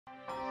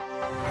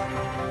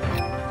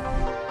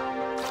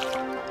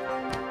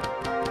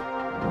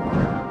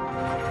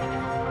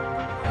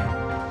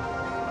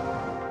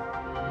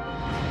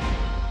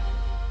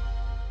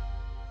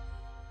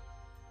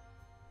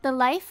The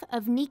Life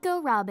of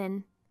Nico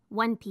Robin,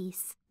 One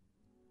Piece.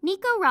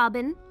 Nico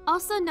Robin,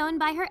 also known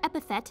by her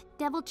epithet,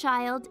 Devil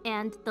Child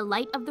and the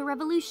Light of the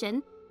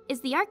Revolution,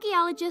 is the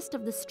archaeologist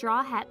of the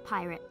Straw Hat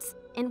Pirates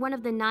and one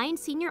of the 9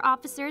 senior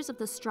officers of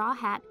the Straw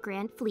Hat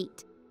Grand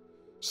Fleet.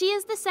 She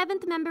is the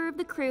 7th member of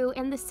the crew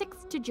and the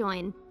 6th to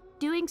join,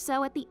 doing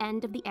so at the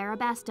end of the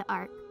Arabasta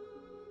Arc.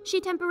 She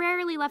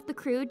temporarily left the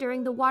crew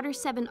during the Water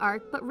 7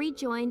 arc but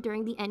rejoined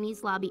during the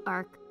Enies Lobby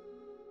Arc.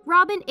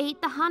 Robin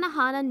ate the Hana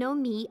Hana no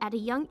Mi at a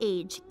young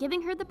age,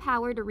 giving her the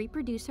power to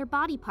reproduce her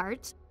body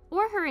parts,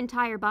 or her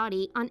entire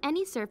body, on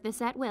any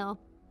surface at will.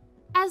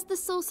 As the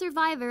sole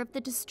survivor of the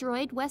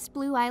destroyed West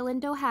Blue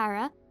Island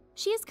Ohara,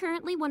 she is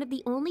currently one of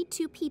the only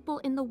 2 people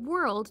in the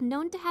world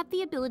known to have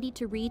the ability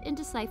to read and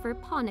decipher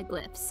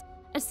Poneglyphs,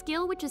 a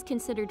skill which is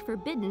considered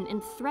forbidden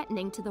and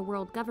threatening to the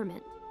world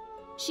government.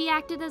 She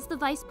acted as the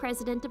vice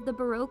president of the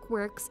Baroque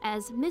Works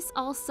as Miss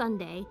All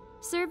Sunday,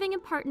 serving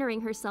and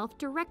partnering herself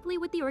directly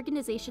with the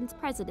organization's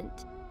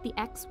president, the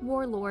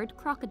ex-Warlord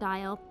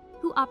Crocodile,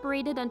 who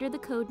operated under the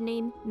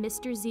codename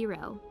Mr.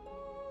 Zero.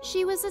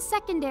 She was a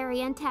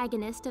secondary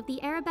antagonist of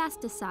the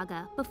Arabasta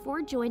Saga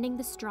before joining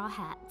the Straw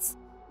Hats.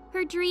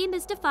 Her dream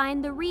is to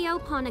find the Rio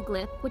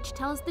Poneglyph, which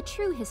tells the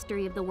true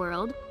history of the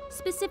world,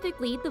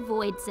 specifically the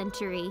Void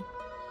Century.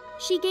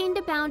 She gained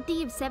a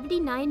bounty of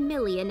 79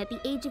 million at the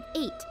age of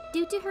 8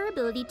 due to her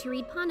ability to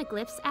read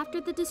poneglyphs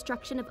after the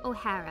destruction of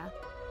Ohara.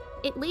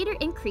 It later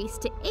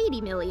increased to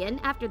 80 million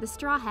after the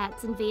Straw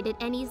Hats invaded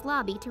Enies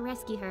Lobby to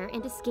rescue her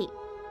and escape,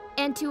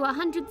 and to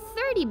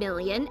 130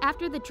 million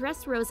after the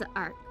Dressrosa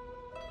Arc.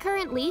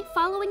 Currently,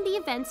 following the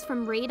events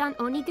from Raid on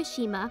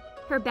Onigashima,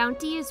 her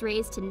bounty is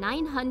raised to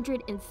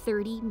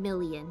 930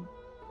 million.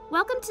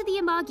 Welcome to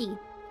the Amagi.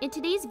 In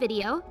today's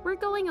video, we're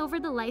going over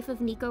the life of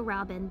Nico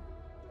Robin.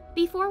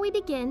 Before we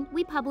begin,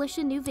 we publish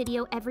a new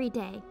video every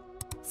day,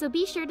 so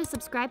be sure to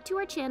subscribe to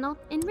our channel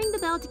and ring the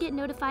bell to get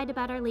notified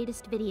about our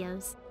latest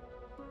videos.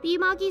 The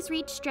Amagi's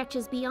reach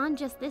stretches beyond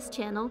just this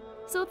channel,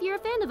 so if you're a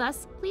fan of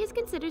us, please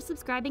consider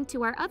subscribing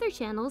to our other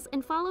channels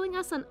and following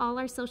us on all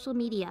our social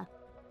media.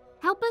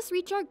 Help us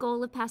reach our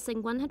goal of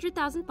passing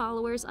 100,000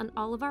 followers on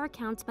all of our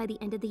accounts by the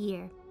end of the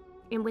year.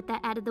 And with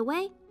that out of the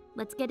way,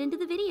 let's get into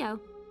the video.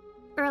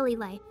 Early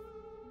life.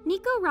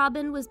 Nico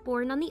Robin was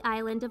born on the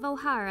island of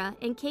Ohara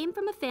and came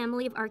from a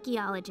family of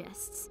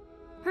archaeologists.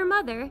 Her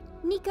mother,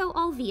 Nico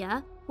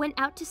Olvia, went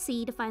out to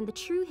sea to find the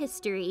true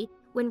history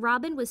when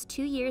Robin was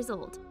 2 years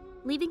old,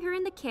 leaving her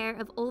in the care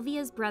of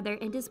Olvia's brother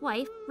and his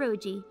wife,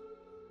 Roji.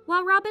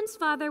 While Robin's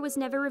father was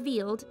never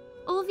revealed,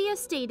 Olvia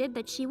stated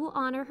that she will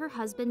honor her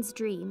husband's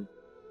dream.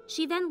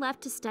 She then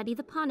left to study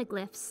the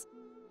Poneglyphs.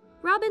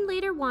 Robin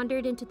later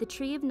wandered into the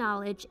Tree of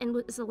Knowledge and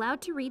was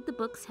allowed to read the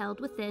books held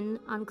within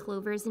on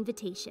Clover's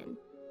invitation.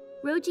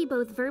 Roji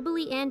both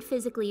verbally and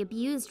physically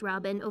abused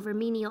Robin over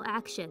menial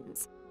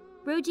actions.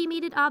 Roji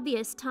made it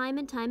obvious time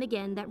and time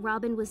again that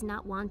Robin was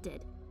not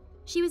wanted.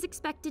 She was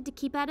expected to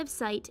keep out of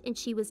sight, and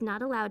she was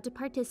not allowed to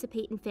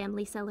participate in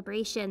family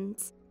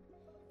celebrations.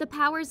 The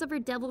powers of her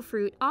devil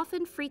fruit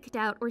often freaked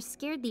out or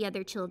scared the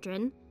other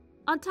children.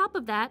 On top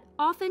of that,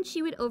 often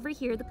she would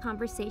overhear the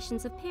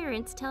conversations of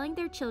parents telling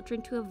their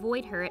children to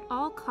avoid her at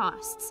all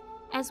costs,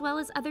 as well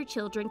as other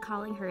children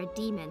calling her a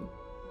demon.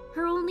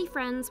 Her only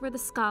friends were the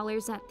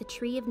scholars at the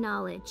Tree of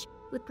Knowledge,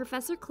 with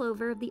Professor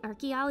Clover of the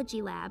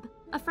Archaeology Lab,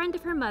 a friend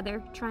of her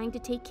mother, trying to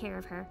take care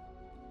of her.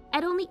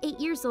 At only 8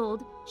 years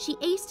old, she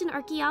aced an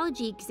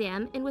archaeology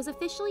exam and was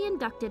officially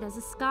inducted as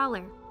a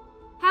scholar.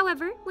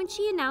 However, when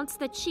she announced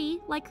that she,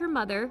 like her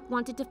mother,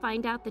 wanted to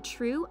find out the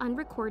true,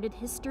 unrecorded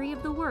history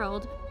of the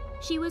world,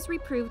 she was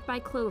reproved by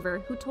Clover,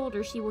 who told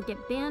her she will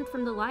get banned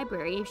from the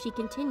library if she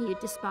continued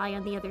to spy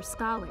on the other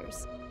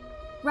scholars.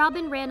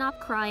 Robin ran off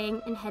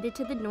crying and headed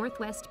to the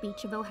northwest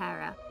beach of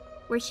Ohara,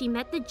 where she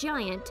met the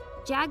giant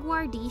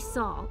Jaguar D.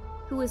 Saul,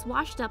 who was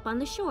washed up on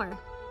the shore.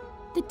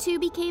 The two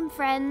became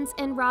friends,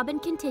 and Robin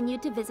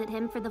continued to visit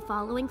him for the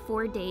following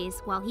 4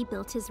 days while he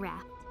built his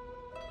raft.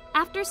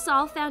 After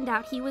Saul found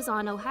out he was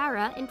on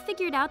Ohara and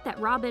figured out that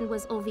Robin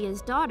was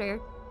Olvia's daughter,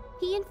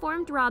 he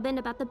informed Robin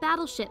about the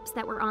battleships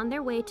that were on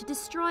their way to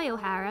destroy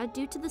Ohara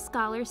due to the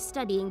scholars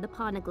studying the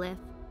Poneglyph.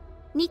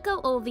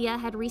 Nico Olvia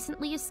had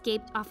recently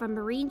escaped off a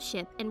marine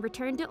ship and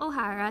returned to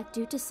Ohara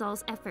due to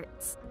Saul's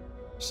efforts.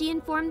 She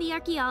informed the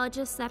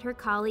archaeologists that her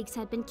colleagues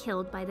had been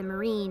killed by the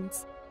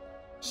Marines.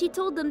 She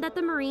told them that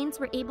the Marines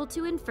were able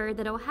to infer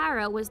that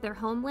Ohara was their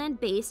homeland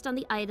based on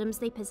the items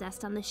they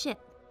possessed on the ship,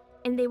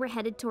 and they were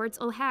headed towards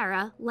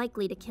Ohara,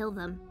 likely to kill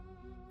them.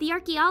 The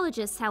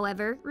archaeologists,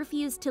 however,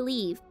 refused to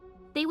leave.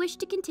 They wished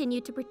to continue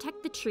to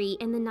protect the tree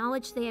and the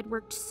knowledge they had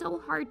worked so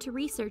hard to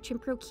research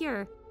and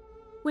procure.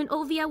 When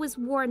Olvia was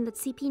warned that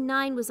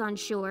CP9 was on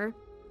shore,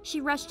 she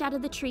rushed out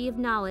of the Tree of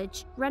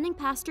Knowledge, running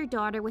past her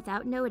daughter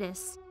without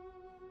notice.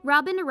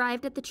 Robin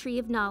arrived at the Tree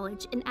of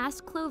Knowledge and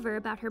asked Clover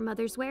about her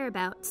mother's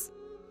whereabouts.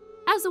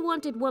 As a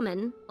wanted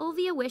woman,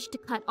 Olvia wished to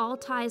cut all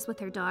ties with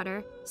her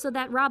daughter so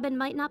that Robin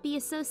might not be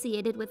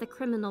associated with a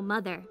criminal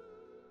mother.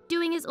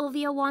 Doing as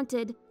Olvia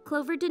wanted,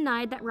 Clover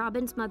denied that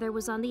Robin's mother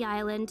was on the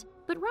island,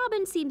 but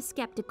Robin seemed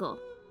skeptical.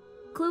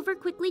 Clover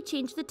quickly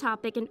changed the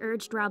topic and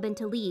urged Robin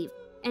to leave,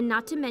 and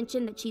not to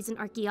mention that she's an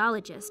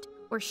archaeologist,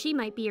 or she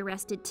might be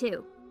arrested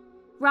too.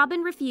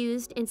 Robin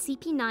refused, and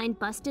CP9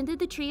 bust into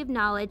the Tree of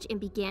Knowledge and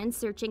began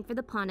searching for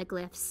the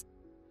Poneglyphs.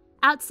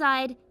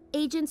 Outside,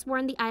 agents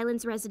warned the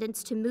island's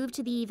residents to move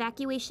to the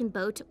evacuation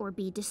boat or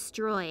be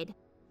destroyed.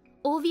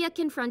 Olvia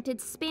confronted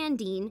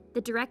Spandine,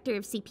 the director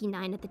of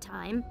CP9 at the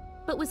time,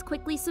 but was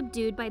quickly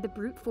subdued by the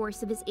brute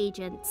force of his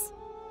agents.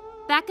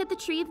 Back at the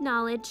Tree of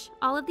Knowledge,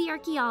 all of the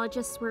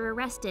archaeologists were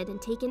arrested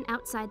and taken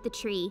outside the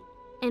tree,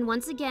 and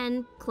once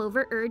again,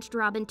 Clover urged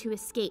Robin to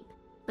escape,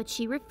 but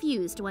she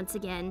refused once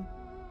again.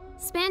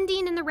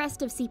 Spandine and the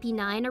rest of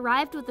CP9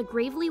 arrived with a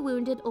gravely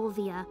wounded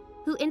Olvia,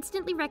 who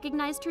instantly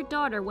recognized her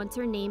daughter once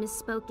her name is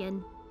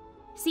spoken.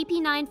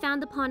 CP9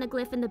 found the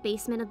Poneglyph in the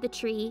basement of the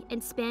tree,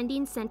 and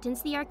Spandine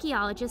sentenced the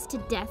archaeologist to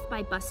death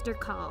by Buster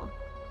Call.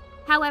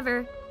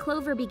 However,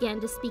 Clover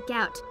began to speak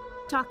out,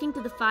 talking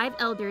to the 5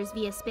 elders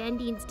via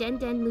Spandine's Den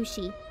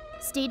Mushi,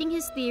 stating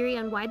his theory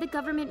on why the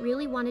government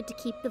really wanted to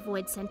keep the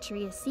Void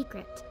Century a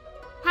secret.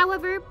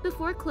 However,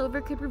 before Clover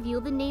could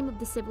reveal the name of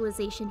the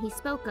civilization he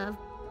spoke of,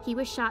 he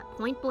was shot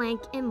point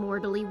blank and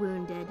mortally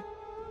wounded.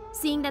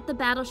 Seeing that the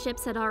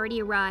battleships had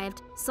already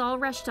arrived, Saul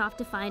rushed off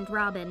to find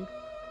Robin.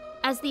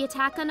 As the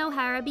attack on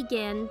Ohara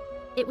began,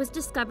 it was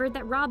discovered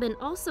that Robin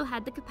also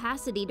had the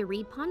capacity to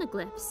read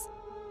Poneglyphs.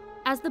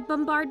 As the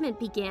bombardment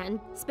began,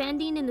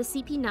 Spandine and the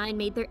CP9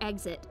 made their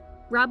exit.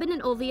 Robin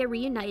and Olvia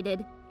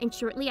reunited, and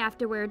shortly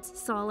afterwards,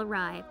 Saul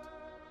arrived.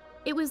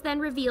 It was then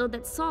revealed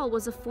that Saul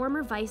was a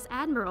former vice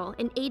admiral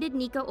and aided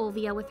Nico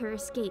Olvia with her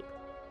escape.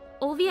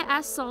 Olvia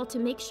asked Saul to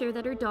make sure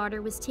that her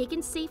daughter was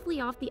taken safely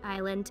off the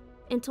island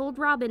and told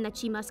Robin that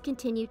she must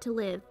continue to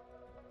live.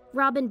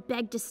 Robin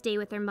begged to stay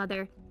with her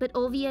mother, but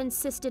Olvia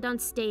insisted on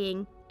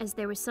staying, as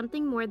there was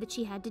something more that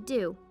she had to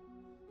do.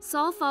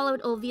 Saul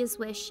followed Olvia's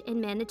wish and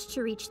managed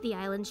to reach the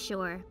island's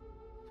shore.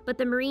 But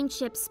the marine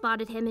ship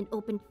spotted him and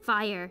opened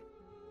fire.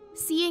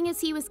 Seeing as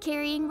he was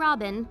carrying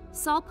Robin,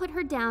 Saul put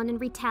her down and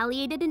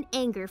retaliated in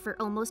anger for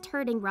almost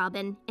hurting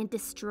Robin and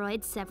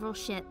destroyed several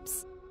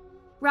ships.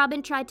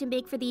 Robin tried to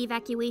make for the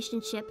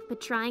evacuation ship, but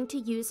trying to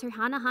use her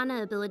Hana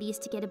Hana abilities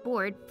to get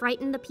aboard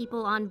frightened the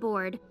people on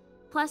board.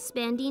 Plus,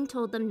 Spandine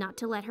told them not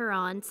to let her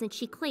on since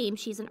she claimed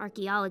she's an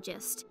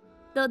archaeologist,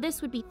 though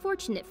this would be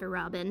fortunate for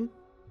Robin.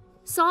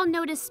 Saul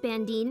noticed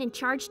Spandine and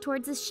charged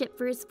towards his ship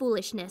for his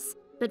foolishness,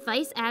 but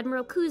Vice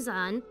Admiral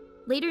Kuzan,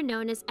 later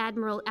known as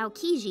Admiral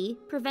Aokiji,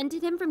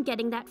 prevented him from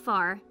getting that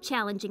far,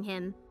 challenging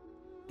him.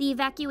 The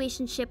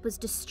evacuation ship was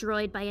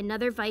destroyed by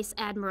another Vice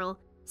Admiral,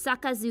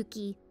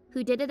 Sakazuki,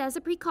 who did it as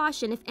a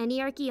precaution if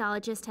any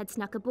archaeologist had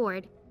snuck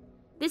aboard.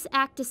 This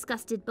act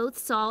disgusted both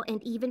Saul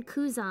and even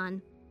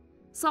Kuzan.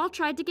 Saul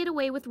tried to get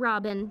away with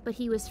Robin, but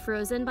he was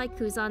frozen by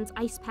Kuzan's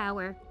ice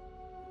power.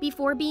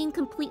 Before being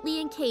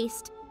completely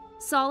encased,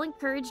 Saul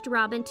encouraged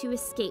Robin to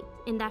escape,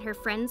 in that her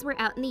friends were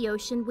out in the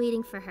ocean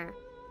waiting for her.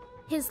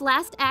 His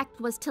last act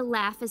was to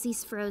laugh as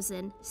he's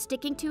frozen,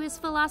 sticking to his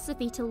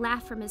philosophy to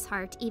laugh from his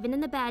heart even in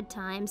the bad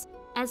times,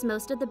 as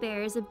most of the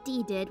bearers of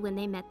D did when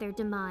they met their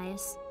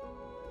demise.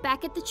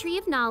 Back at the Tree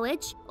of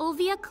Knowledge,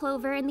 Olvia,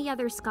 Clover, and the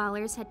other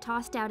scholars had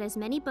tossed out as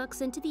many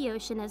books into the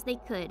ocean as they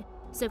could,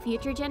 so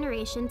future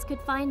generations could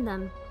find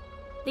them.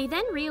 They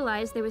then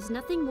realized there was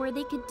nothing more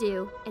they could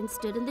do, and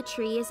stood in the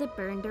tree as it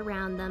burned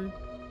around them.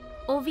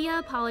 Olvia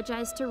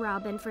apologized to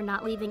Robin for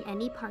not leaving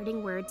any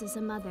parting words as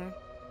a mother.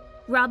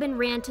 Robin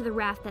ran to the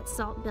raft that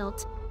Salt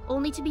built,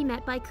 only to be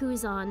met by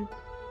Kuzan.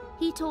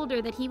 He told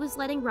her that he was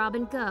letting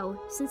Robin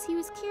go, since he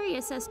was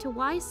curious as to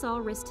why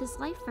Saul risked his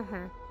life for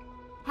her.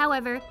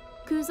 However,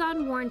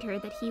 Kuzan warned her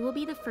that he will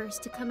be the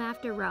first to come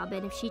after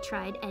Robin if she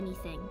tried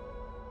anything.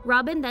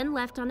 Robin then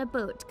left on a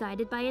boat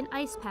guided by an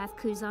ice path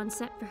Kuzan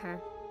set for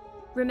her.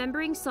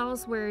 Remembering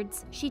Saul's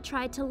words, she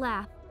tried to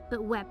laugh,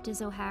 but wept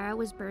as Ohara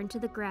was burned to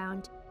the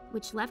ground,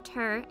 which left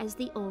her as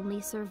the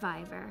only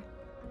survivor.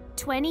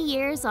 20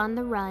 years on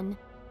the run.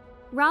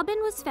 Robin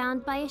was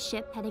found by a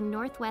ship heading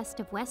northwest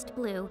of West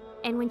Blue,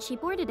 and when she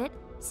boarded it,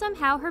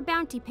 somehow her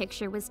bounty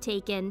picture was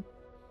taken.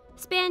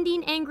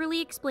 Spandine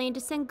angrily explained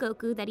to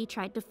Sengoku that he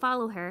tried to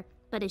follow her,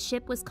 but his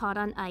ship was caught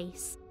on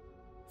ice.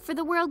 For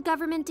the world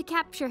government to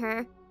capture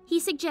her, he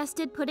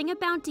suggested putting a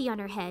bounty on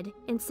her head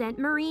and sent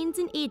Marines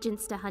and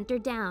agents to hunt her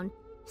down,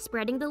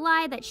 spreading the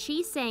lie that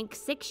she sank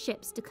 6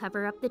 ships to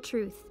cover up the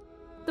truth.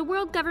 The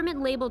world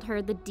government labeled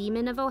her the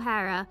Demon of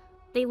Ohara.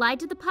 They lied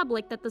to the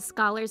public that the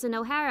scholars in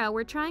Ohara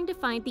were trying to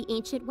find the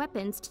ancient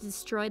weapons to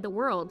destroy the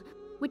world,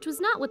 which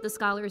was not what the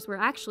scholars were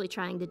actually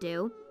trying to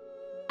do.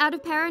 Out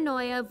of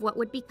paranoia of what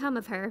would become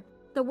of her,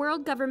 the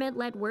world government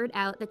let word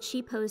out that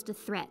she posed a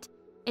threat,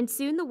 and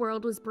soon the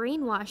world was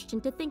brainwashed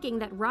into thinking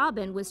that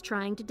Robin was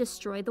trying to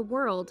destroy the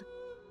world.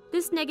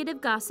 This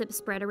negative gossip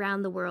spread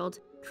around the world,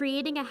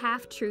 creating a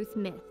half-truth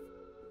myth.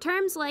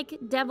 Terms like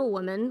Devil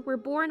Woman were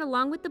born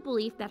along with the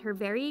belief that her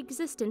very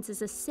existence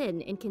is a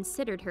sin and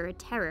considered her a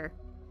terror.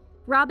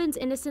 Robin's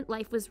innocent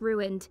life was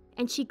ruined,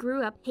 and she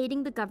grew up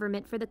hating the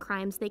government for the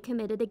crimes they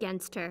committed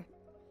against her.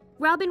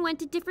 Robin went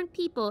to different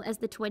people as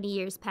the 20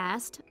 years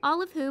passed,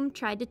 all of whom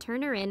tried to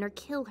turn her in or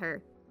kill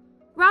her.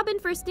 Robin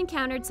first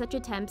encountered such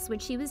attempts when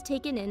she was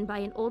taken in by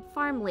an old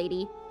farm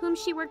lady whom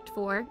she worked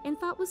for and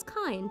thought was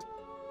kind.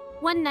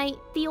 One night,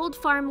 the old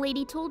farm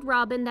lady told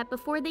Robin that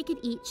before they could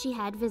eat, she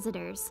had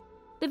visitors.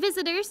 The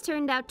visitors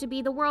turned out to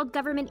be the world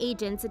government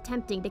agents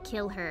attempting to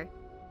kill her.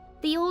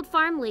 The old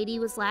farm lady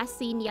was last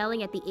seen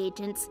yelling at the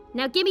agents,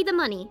 "Now give me the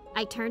money,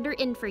 I turned her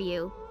in for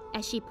you,"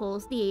 as she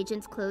pulls the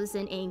agents' clothes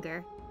in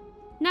anger.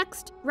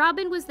 Next,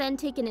 Robin was then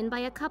taken in by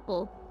a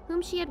couple,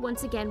 whom she had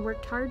once again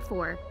worked hard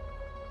for.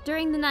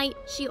 During the night,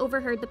 she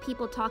overheard the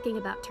people talking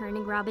about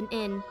turning Robin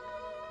in,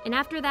 and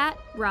after that,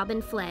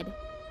 Robin fled.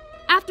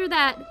 After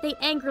that, they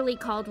angrily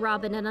called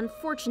Robin an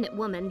unfortunate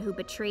woman who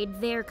betrayed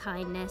their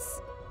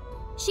kindness.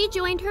 She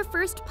joined her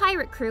first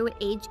pirate crew at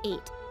age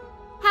 8.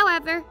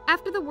 However,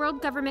 after the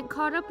world government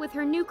caught up with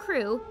her new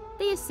crew,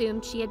 they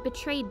assumed she had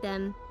betrayed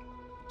them.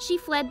 She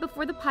fled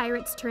before the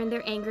pirates turned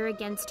their anger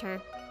against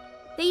her.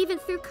 They even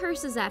threw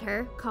curses at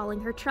her,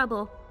 calling her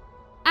trouble.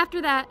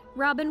 After that,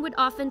 Robin would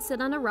often sit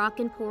on a rock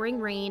in pouring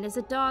rain as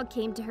a dog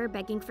came to her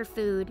begging for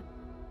food.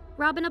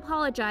 Robin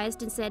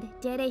apologized and said,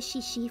 "Dere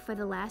shishi" for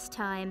the last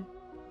time.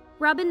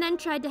 Robin then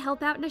tried to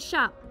help out in a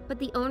shop, but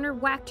the owner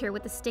whacked her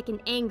with a stick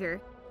in anger,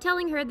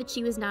 telling her that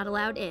she was not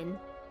allowed in.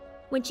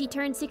 When she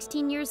turned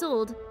 16 years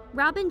old,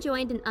 Robin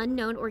joined an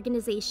unknown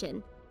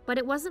organization, but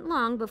it wasn't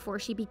long before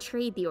she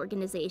betrayed the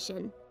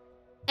organization.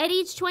 At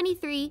age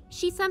 23,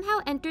 she somehow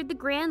entered the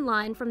Grand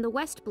Line from the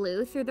West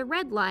Blue through the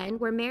Red Line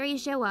where Mary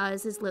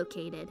Joaz is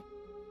located.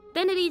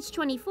 Then at age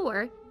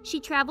 24, she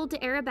traveled to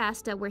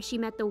Arabasta where she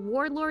met the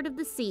Warlord of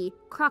the Sea,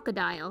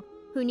 Crocodile,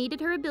 who needed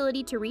her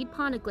ability to read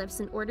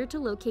poneglyphs in order to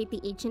locate the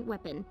ancient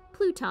weapon,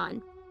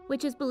 Pluton,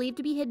 which is believed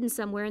to be hidden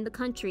somewhere in the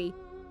country,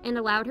 and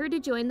allowed her to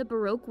join the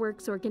Baroque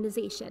Works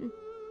organization.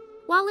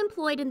 While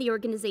employed in the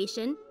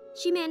organization,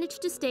 she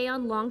managed to stay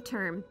on long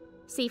term,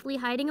 safely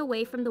hiding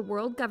away from the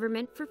world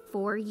government for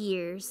 4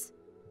 years.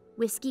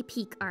 Whiskey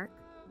Peak Arc.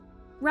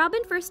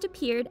 Robin first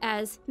appeared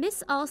as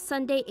Miss All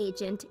Sunday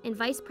Agent and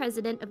Vice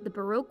President of the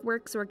Baroque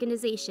Works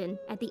organization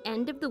at the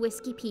end of the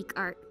Whiskey Peak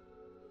Arc.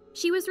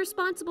 She was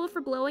responsible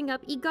for blowing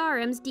up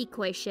Igaram's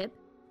decoy ship,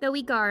 though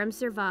Igaram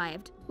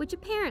survived, which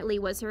apparently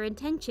was her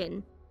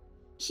intention.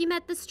 She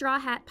met the Straw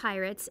Hat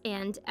Pirates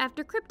and,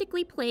 after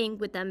cryptically playing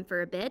with them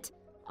for a bit,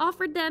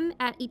 offered them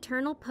at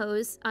Eternal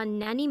Pose on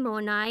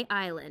Nanimonai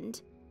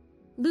Island.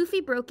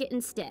 Luffy broke it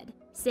instead,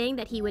 saying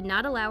that he would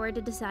not allow her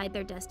to decide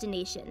their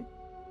destination.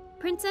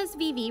 Princess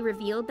Vivi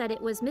revealed that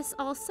it was Miss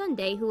All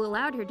Sunday who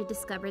allowed her to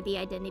discover the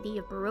identity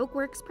of Baroque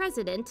Works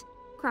president,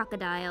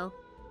 Crocodile.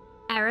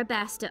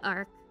 Arabasta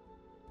Arc.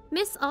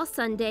 Miss All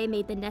Sunday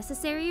made the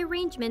necessary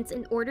arrangements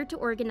in order to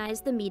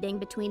organize the meeting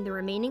between the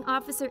remaining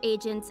officer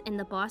agents and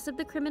the boss of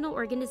the criminal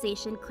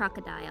organization,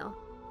 Crocodile.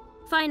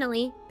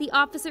 Finally, the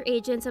officer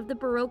agents of the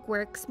Baroque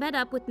Works met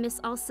up with Miss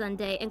All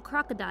Sunday and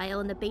Crocodile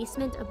in the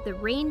basement of the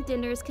Rain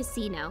Dinners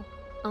Casino,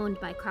 owned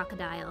by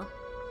Crocodile.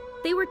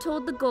 They were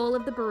told the goal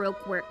of the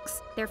Baroque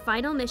Works, their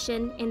final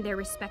mission, and their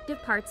respective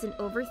parts in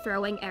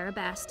overthrowing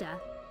Arabasta.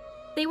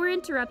 They were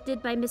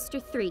interrupted by Mr.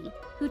 3,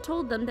 who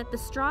told them that the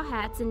Straw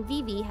Hats and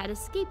Vivi had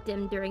escaped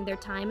him during their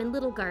time in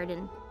Little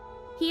Garden.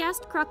 He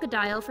asked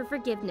Crocodile for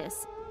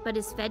forgiveness, but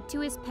is fed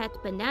to his pet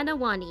Banana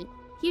Wani,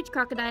 huge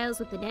crocodiles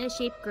with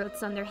banana-shaped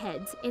growths on their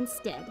heads,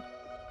 instead.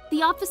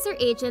 The officer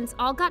agents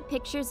all got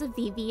pictures of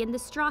Vivi and the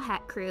Straw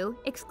Hat crew,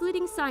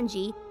 excluding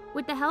Sanji,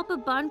 with the help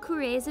of Bon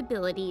Curé's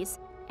abilities,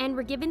 and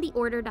were given the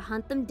order to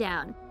hunt them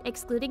down,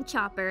 excluding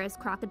Chopper as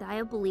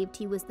Crocodile believed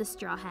he was the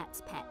Straw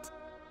Hat's pet.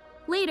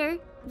 Later,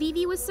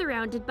 Vivi was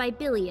surrounded by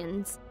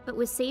billions, but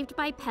was saved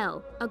by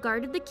Pell, a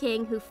guard of the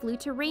king who flew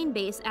to Rain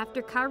Base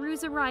after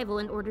Karu's arrival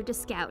in order to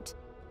scout.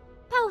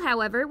 Pell,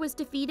 however, was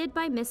defeated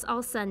by Miss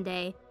All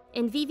Sunday,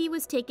 and Vivi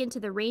was taken to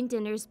the Rain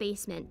Dinner's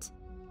basement.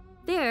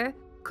 There,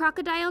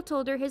 Crocodile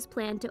told her his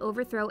plan to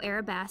overthrow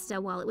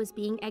Arabasta while it was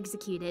being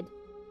executed.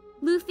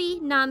 Luffy,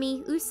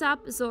 Nami,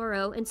 Usopp,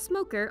 Zoro, and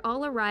Smoker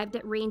all arrived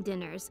at Rain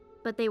Dinners,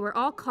 but they were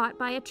all caught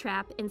by a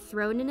trap and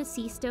thrown in a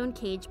sea stone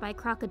cage by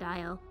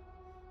Crocodile.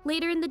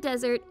 Later in the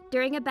desert,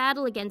 during a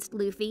battle against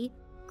Luffy,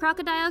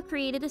 Crocodile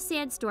created a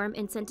sandstorm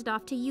and sent it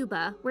off to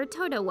Yuba, where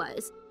Toto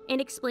was,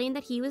 and explained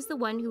that he was the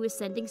one who was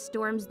sending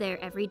storms there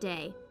every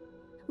day.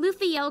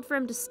 Luffy yelled for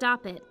him to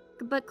stop it,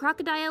 but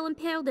Crocodile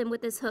impaled him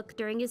with his hook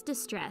during his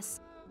distress.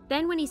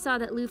 Then when he saw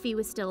that Luffy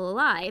was still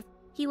alive,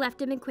 he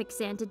left him in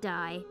quicksand to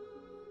die.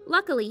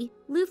 Luckily,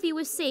 Luffy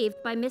was saved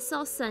by Miss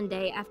All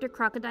Sunday after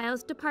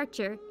Crocodile's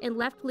departure and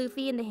left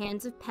Luffy in the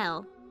hands of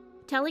Pell,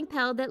 telling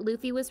Pell that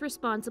Luffy was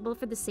responsible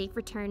for the safe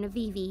return of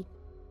Vivi.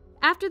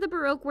 After the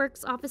Baroque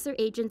Works officer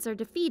agents are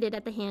defeated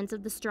at the hands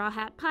of the Straw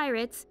Hat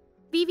Pirates,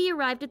 Vivi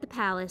arrived at the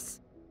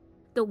palace.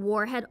 The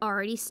war had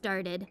already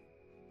started.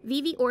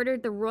 Vivi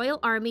ordered the royal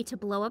army to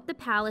blow up the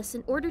palace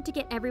in order to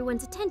get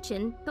everyone's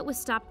attention, but was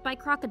stopped by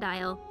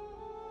Crocodile.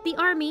 The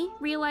army,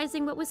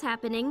 realizing what was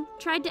happening,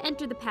 tried to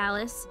enter the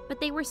palace, but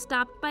they were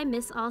stopped by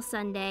Miss All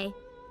Sunday.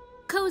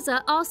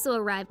 Koza also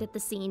arrived at the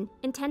scene,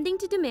 intending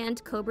to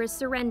demand Cobra's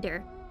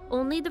surrender,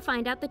 only to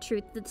find out the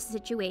truth of the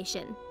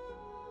situation.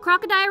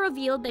 Crocodile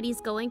revealed that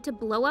he's going to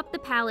blow up the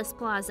palace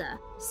plaza,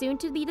 soon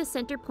to be the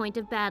center point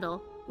of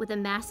battle, with a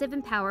massive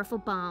and powerful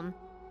bomb.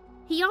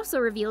 He also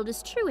revealed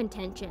his true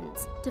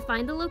intentions, to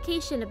find the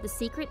location of the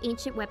secret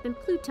ancient weapon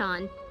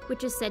Pluton,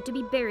 which is said to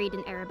be buried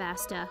in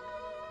Arabasta.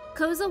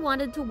 Koza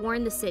wanted to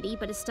warn the city,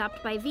 but is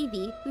stopped by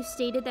Vivi, who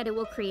stated that it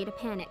will create a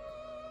panic.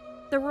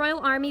 The royal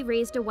army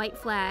raised a white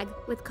flag,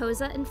 with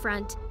Koza in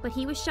front, but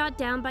he was shot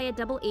down by a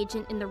double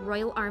agent in the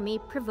royal army,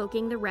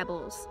 provoking the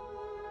rebels.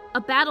 A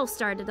battle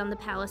started on the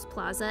palace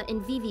plaza,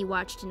 and Vivi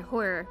watched in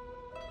horror.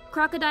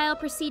 Crocodile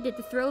proceeded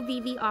to throw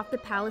Vivi off the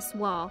palace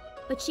wall,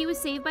 but she was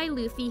saved by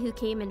Luffy, who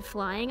came in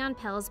flying on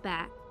Pell's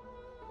back.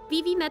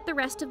 Vivi met the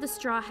rest of the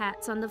Straw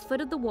Hats on the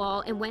foot of the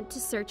wall and went to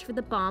search for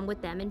the bomb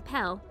with them and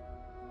Pell.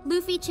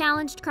 Luffy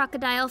challenged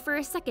Crocodile for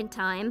a second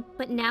time,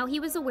 but now he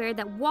was aware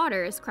that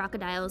water is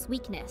Crocodile's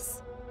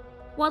weakness.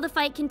 While the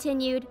fight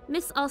continued,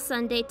 Miss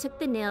All-Sunday took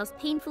the nails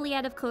painfully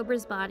out of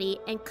Cobra's body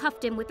and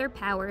cuffed him with her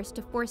powers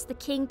to force the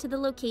king to the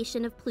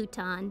location of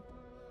Pluton.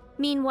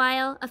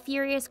 Meanwhile, a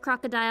furious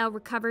Crocodile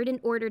recovered and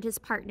ordered his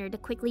partner to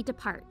quickly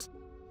depart.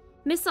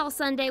 Miss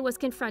All-Sunday was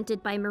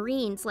confronted by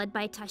Marines led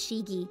by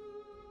Tashigi.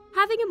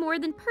 Having a more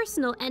than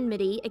personal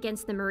enmity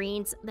against the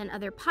Marines than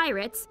other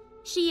pirates,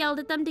 she yelled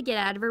at them to get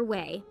out of her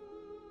way.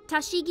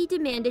 Tashigi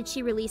demanded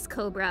she release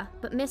Cobra,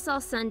 but Miss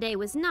All-Sunday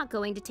was not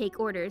going to take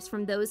orders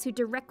from those who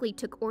directly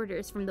took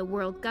orders from the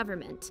world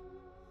government.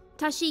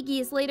 Tashigi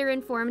is later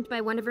informed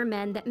by one of her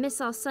men that Miss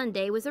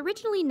All-Sunday was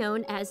originally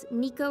known as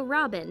Nico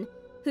Robin,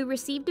 who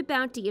received a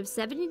bounty of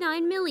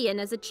 79 million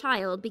as a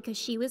child because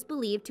she was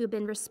believed to have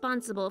been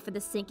responsible for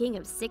the sinking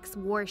of 6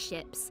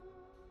 warships.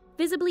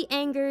 Visibly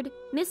angered,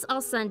 Miss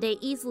All-Sunday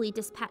easily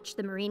dispatched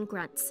the Marine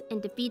grunts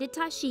and defeated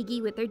Tashigi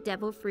with her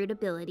Devil Fruit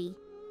ability.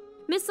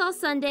 Miss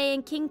All-Sunday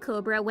and King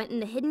Cobra went in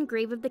the hidden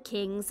grave of the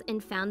kings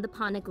and found the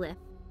Poneglyph.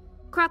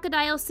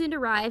 Crocodile soon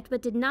arrived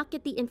but did not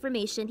get the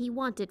information he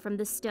wanted from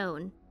the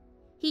stone.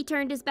 He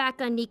turned his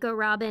back on Nico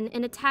Robin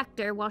and attacked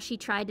her while she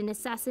tried an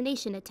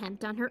assassination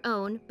attempt on her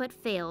own, but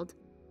failed.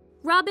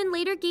 Robin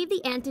later gave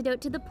the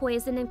antidote to the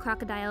poison in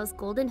Crocodile's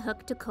golden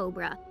hook to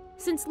Cobra,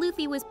 since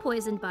Luffy was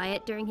poisoned by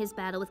it during his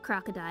battle with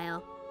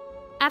Crocodile.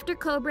 After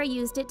Cobra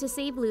used it to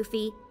save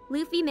Luffy,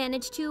 Luffy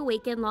managed to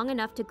awaken long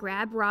enough to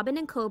grab Robin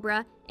and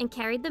Cobra and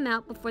carried them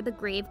out before the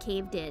grave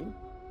caved in.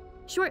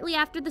 Shortly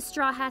after the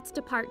Straw Hats'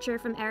 departure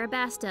from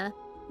Arabasta,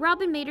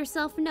 Robin made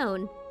herself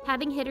known,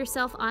 having hid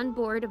herself on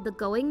board of the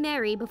Going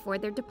Merry before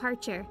their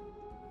departure.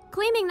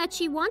 Claiming that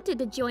she wanted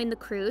to join the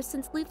crew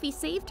since Luffy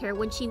saved her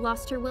when she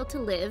lost her will to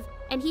live,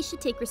 and he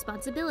should take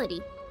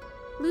responsibility.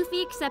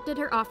 Luffy accepted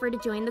her offer to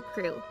join the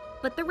crew,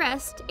 but the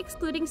rest,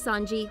 excluding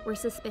Sanji, were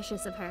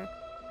suspicious of her.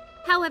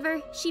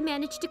 However, she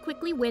managed to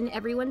quickly win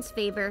everyone's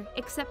favor,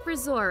 except for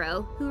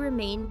Zoro, who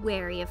remained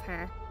wary of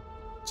her.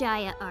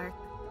 Jaya Arc.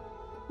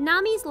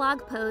 Nami's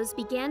log pose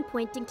began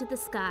pointing to the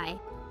sky.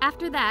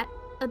 After that,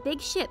 a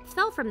big ship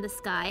fell from the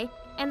sky,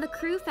 and the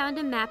crew found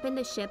a map in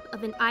the ship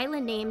of an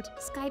island named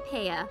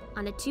Skypea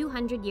on a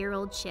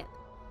 200-year-old ship.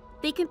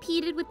 They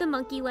competed with the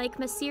monkey-like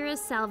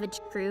Masira's salvage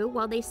crew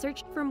while they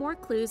searched for more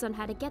clues on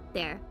how to get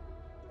there.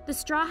 The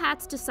Straw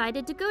Hats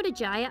decided to go to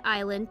Jaya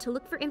Island to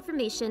look for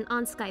information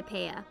on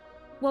Skypea,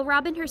 while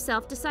Robin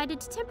herself decided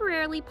to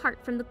temporarily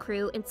part from the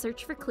crew and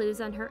search for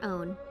clues on her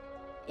own.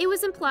 It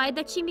was implied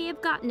that she may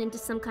have gotten into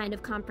some kind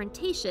of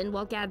confrontation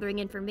while gathering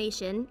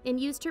information and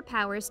used her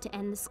powers to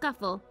end the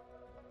scuffle.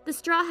 The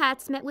Straw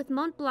Hats met with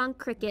Mont Blanc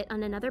Cricket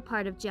on another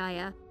part of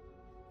Jaya.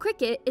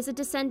 Cricket is a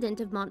descendant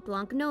of Mont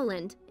Blanc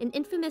Noland, an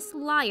infamous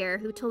liar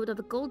who told of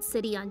a gold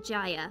city on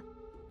Jaya,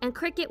 and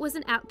Cricket was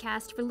an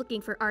outcast for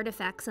looking for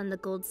artifacts on the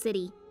gold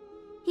city.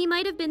 He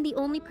might have been the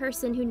only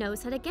person who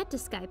knows how to get to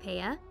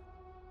Skypea.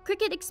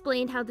 Cricket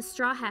explained how the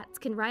Straw Hats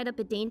can ride up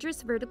a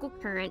dangerous vertical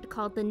current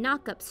called the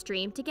Knock-Up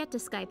Stream to get to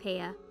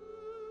Skypea.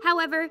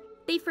 However,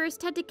 they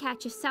first had to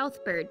catch a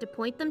south bird to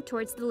point them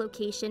towards the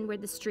location where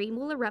the stream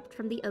will erupt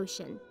from the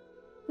ocean.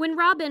 When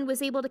Robin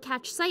was able to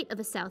catch sight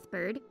of a south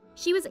bird,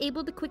 she was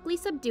able to quickly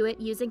subdue it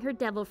using her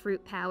Devil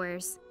Fruit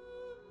powers.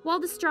 While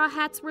the Straw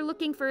Hats were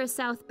looking for a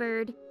south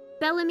bird,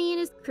 Bellamy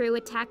and his crew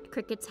attacked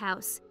Cricket's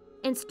house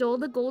and stole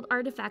the gold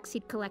artifacts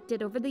he'd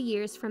collected over the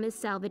years from his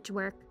salvage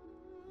work.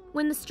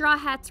 When the Straw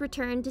Hats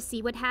returned to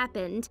see what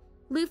happened,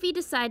 Luffy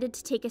decided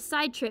to take a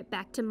side trip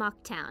back to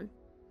Mocktown.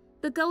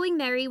 The Going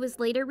Merry was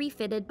later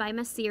refitted by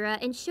Masira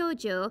and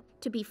Shoujo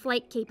to be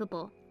flight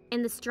capable,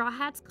 and the Straw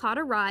Hats caught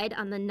a ride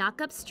on the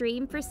Knock-Up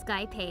Stream for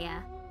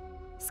Skypea.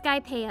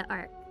 Skypea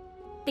Arc.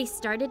 They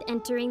started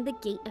entering the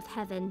Gate of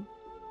Heaven.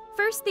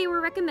 First, they were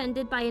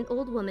recommended by an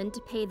old woman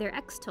to pay their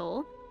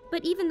X-toll,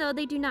 but even though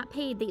they do not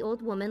pay, the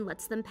old woman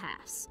lets them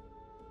pass.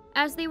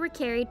 As they were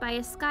carried by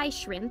a sky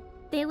shrimp,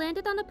 they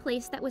landed on a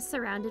place that was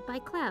surrounded by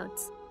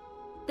clouds.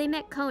 They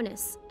met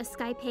Conus, a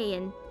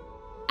Skypean.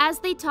 As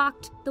they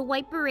talked, the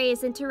White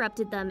Berets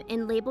interrupted them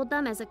and labeled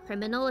them as a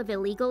criminal of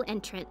illegal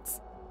entrance.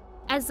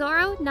 As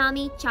Zoro,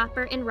 Nami,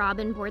 Chopper, and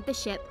Robin board the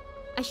ship,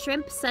 a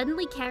shrimp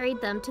suddenly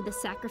carried them to the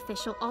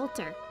sacrificial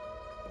altar.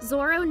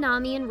 Zoro,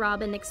 Nami, and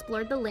Robin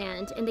explored the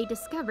land and they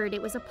discovered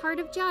it was a part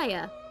of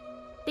Jaya.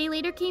 They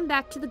later came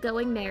back to the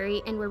Going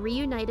Merry and were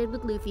reunited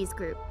with Luffy's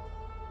group.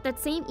 That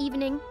same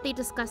evening, they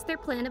discussed their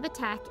plan of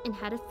attack and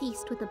had a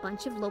feast with a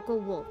bunch of local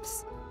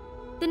wolves.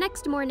 The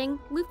next morning,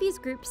 Luffy's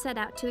group set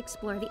out to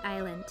explore the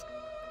island.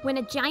 When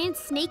a giant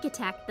snake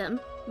attacked them,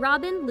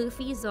 Robin,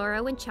 Luffy,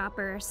 Zoro, and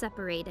Chopper are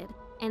separated,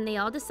 and they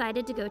all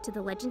decided to go to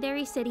the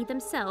legendary city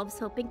themselves,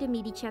 hoping to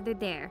meet each other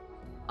there,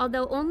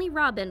 although only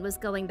Robin was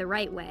going the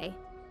right way.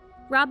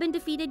 Robin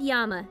defeated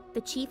Yama,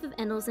 the chief of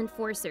Enel's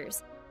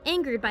enforcers,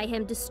 angered by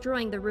him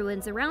destroying the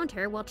ruins around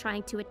her while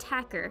trying to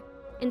attack her,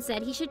 and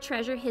said he should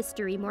treasure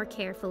history more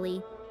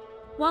carefully.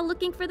 While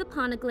looking for the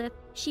Poneglyph,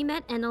 she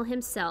met Enel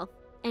himself,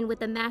 and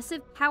with a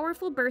massive,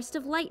 powerful burst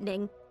of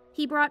lightning,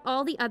 he brought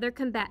all the other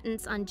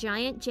combatants on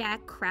Giant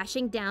Jack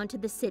crashing down to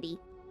the city.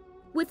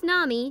 With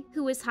Nami,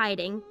 who was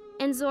hiding,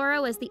 and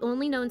Zoro as the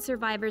only known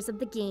survivors of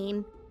the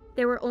game,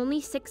 there were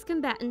only 6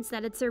 combatants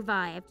that had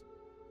survived.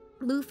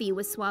 Luffy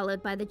was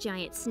swallowed by the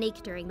giant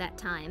snake during that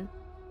time,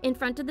 in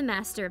front of the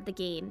master of the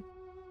game.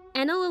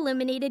 Enel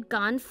eliminated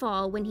Gon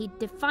Fall when he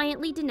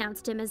defiantly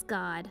denounced him as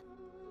God.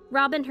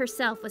 Robin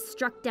herself was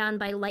struck down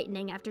by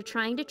lightning after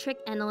trying to trick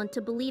Enel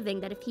into believing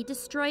that if he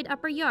destroyed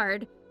Upper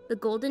Yard, the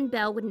Golden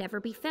Bell would never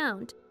be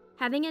found,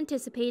 having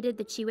anticipated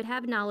that she would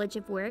have knowledge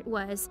of where it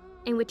was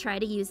and would try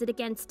to use it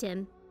against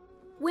him.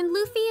 When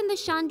Luffy and the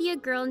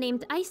Shandia girl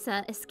named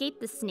Isa escaped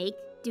the snake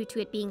due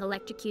to it being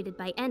electrocuted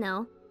by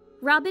Enel,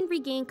 Robin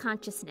regained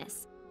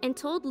consciousness and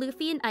told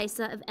Luffy and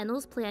Isa of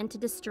Enel's plan to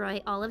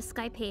destroy all of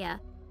Skypiea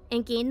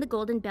and gain the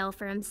Golden Bell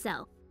for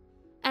himself.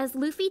 As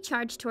Luffy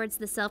charged towards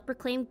the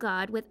self-proclaimed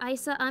god with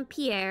Isa on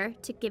Pierre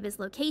to give his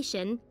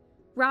location,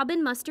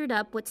 Robin mustered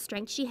up what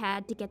strength she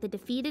had to get the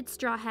defeated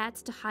Straw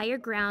Hats to higher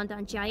ground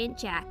on Giant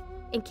Jack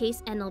in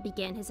case Enel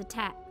began his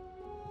attack.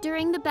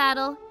 During the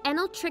battle,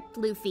 Enel tricked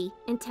Luffy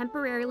and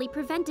temporarily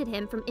prevented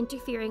him from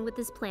interfering with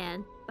his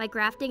plan by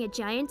grafting a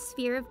giant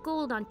sphere of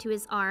gold onto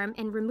his arm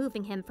and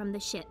removing him from the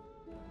ship.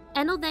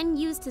 Enel then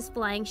used his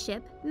flying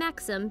ship,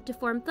 Maxim, to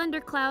form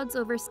thunderclouds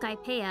over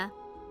Skypiea,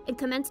 and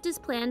commenced his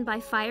plan by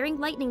firing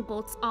lightning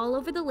bolts all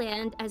over the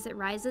land as it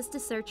rises to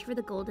search for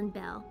the Golden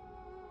Bell.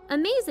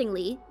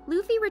 Amazingly,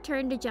 Luffy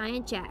returned to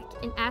Giant Jack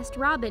and asked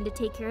Robin to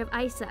take care of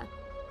Isa,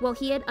 while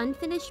he had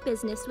unfinished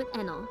business with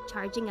Enel,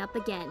 charging up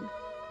again.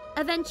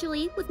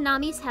 Eventually, with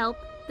Nami's help,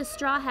 the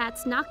Straw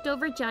Hats knocked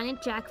over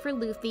Giant Jack for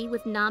Luffy,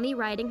 with Nami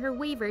riding her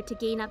waver to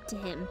gain up to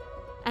him,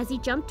 as he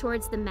jumped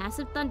towards the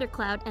massive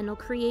thundercloud Enel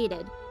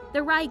created, the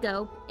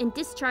Raigo, and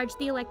discharged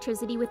the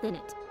electricity within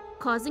it,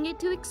 causing it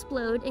to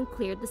explode and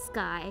cleared the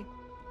sky.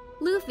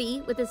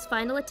 Luffy, with his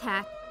final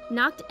attack,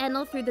 knocked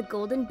Enel through the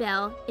Golden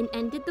Bell and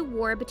ended the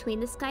war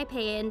between the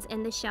Skypieans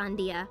and the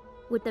Shandia,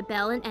 with the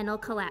bell and Enel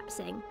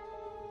collapsing.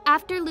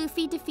 After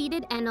Luffy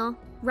defeated Enel,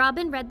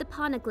 Robin read the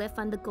Poneglyph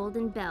on the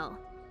Golden Bell,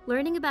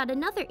 learning about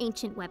another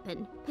ancient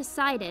weapon,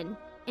 Poseidon,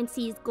 and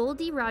sees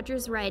Goldie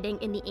Rogers' writing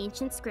in the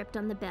ancient script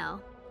on the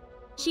bell.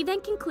 She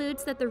then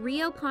concludes that the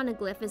Rio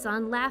Poneglyph is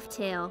on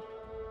Laugh-Tale.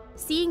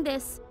 Seeing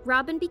this,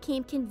 Robin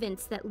became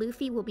convinced that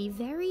Luffy will be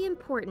very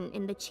important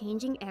in the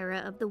changing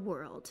era of the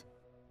world.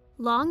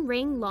 Long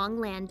Ring Long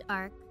Land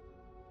Arc.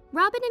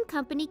 Robin and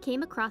company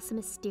came across a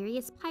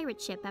mysterious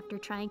pirate ship after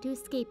trying to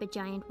escape a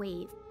giant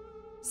wave.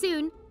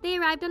 Soon, they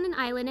arrived on an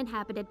island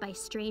inhabited by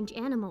strange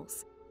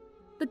animals.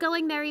 The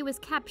Going Merry was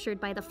captured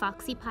by the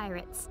Foxy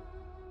Pirates.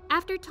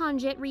 After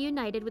Tonjit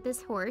reunited with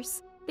his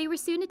horse, they were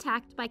soon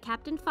attacked by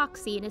Captain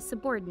Foxy and his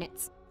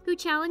subordinates, who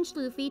challenged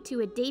Luffy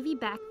to a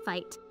Davy-back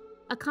fight,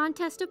 a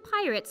contest of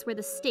pirates where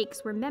the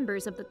stakes were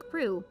members of the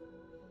crew.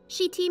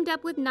 She teamed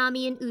up with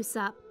Nami and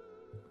Usopp.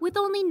 With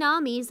only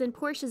Nami's and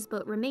Portia's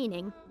boat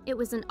remaining, it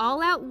was an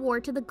all-out war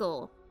to the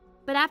goal.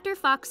 But after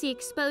Foxy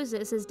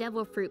exposes his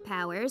devil fruit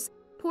powers,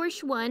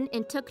 Portia won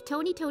and took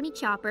Tony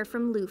Chopper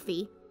from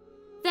Luffy.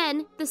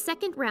 Then, the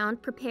second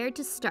round prepared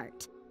to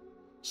start.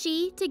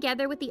 She,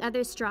 together with the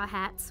other Straw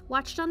Hats,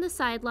 watched on the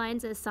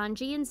sidelines as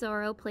Sanji and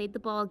Zoro played the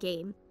ball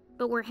game,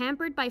 but were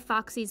hampered by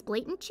Foxy's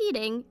blatant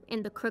cheating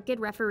and the crooked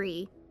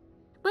referee.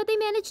 But they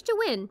managed to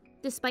win,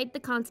 despite the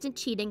constant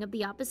cheating of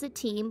the opposite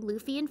team.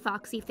 Luffy and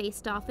Foxy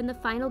faced off in the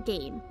final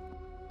game,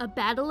 a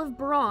battle of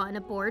brawn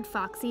aboard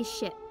Foxy's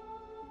ship.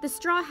 The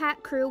Straw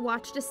Hat crew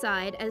watched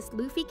aside as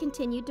Luffy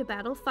continued to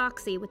battle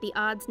Foxy with the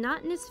odds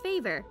not in his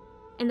favor,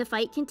 and the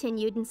fight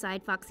continued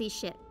inside Foxy's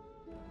ship.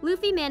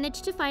 Luffy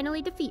managed to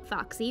finally defeat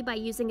Foxy by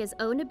using his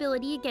own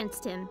ability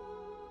against him.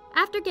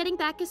 After getting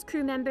back his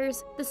crew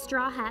members, the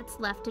Straw Hats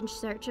left in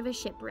search of a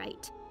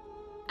shipwright.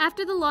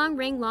 After the Long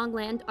Ring Long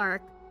Land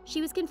arc, she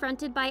was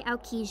confronted by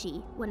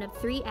Aokiji, one of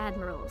 3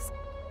 admirals.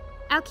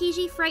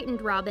 Aokiji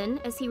frightened Robin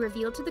as he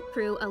revealed to the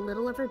crew a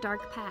little of her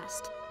dark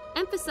past,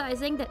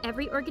 emphasizing that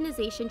every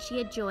organization she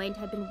had joined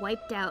had been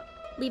wiped out,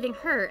 leaving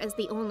her as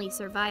the only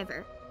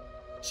survivor.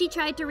 She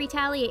tried to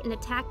retaliate and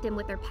attacked him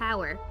with her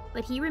power,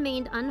 but he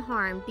remained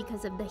unharmed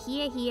because of the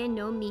Hiei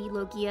no Mi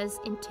Logia's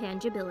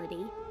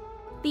intangibility.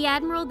 The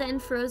Admiral then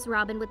froze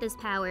Robin with his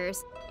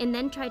powers, and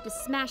then tried to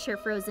smash her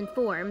frozen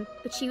form,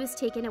 but she was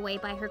taken away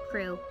by her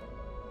crew.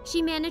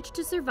 She managed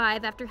to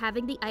survive after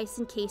having the ice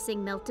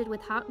encasing melted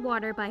with hot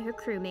water by her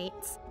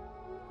crewmates.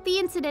 The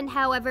incident,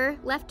 however,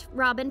 left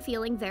Robin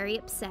feeling very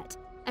upset,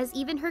 as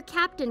even her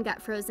captain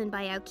got frozen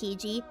by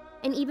Aokiji,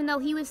 and even though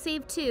he was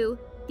saved too,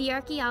 the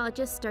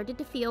archaeologist started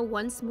to feel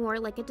once more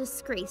like a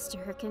disgrace to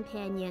her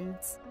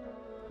companions.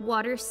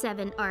 Water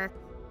 7 Arc.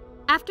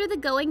 After the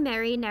Going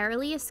Merry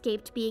narrowly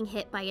escaped being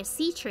hit by a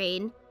sea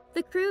train,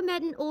 the crew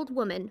met an old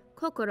woman,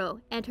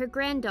 Kokoro, and her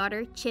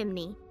granddaughter,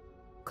 Chimney.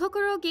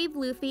 Kokoro gave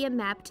Luffy a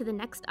map to the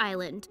next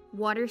island,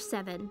 Water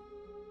 7.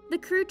 The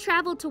crew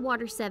traveled to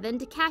Water 7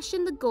 to cash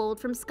in the gold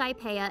from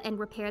Skypea and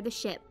repair the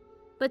ship,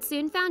 but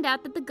soon found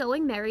out that the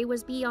Going Merry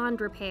was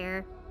beyond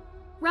repair.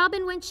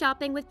 Robin went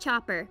shopping with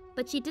Chopper,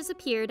 but she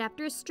disappeared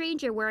after a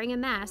stranger wearing a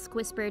mask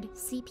whispered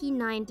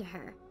CP9 to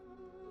her.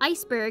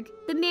 Iceberg,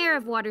 the mayor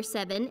of Water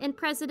 7 and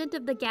president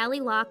of the Galley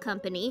Law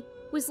Company,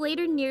 was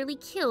later nearly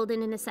killed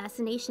in an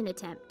assassination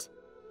attempt.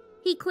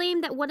 He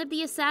claimed that one of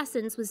the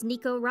assassins was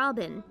Nico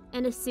Robin,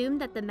 and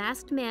assumed that the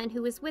masked man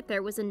who was with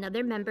her was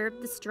another member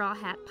of the Straw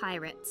Hat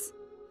Pirates.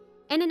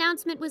 An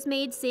announcement was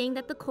made saying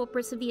that the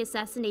culprits of the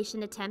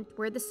assassination attempt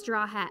were the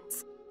Straw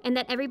Hats, and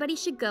that everybody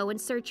should go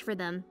and search for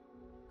them.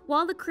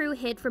 While the crew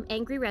hid from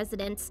angry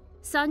residents,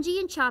 Sanji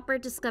and Chopper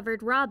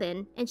discovered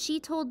Robin, and she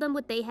told them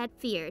what they had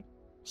feared.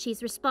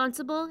 She's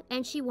responsible,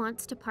 and she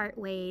wants to part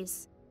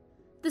ways.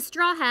 The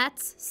Straw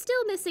Hats,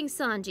 still missing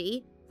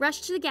Sanji,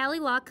 rushed to the Galley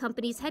Law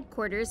Company's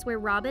headquarters where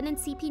Robin and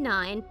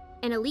CP9,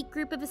 an elite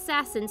group of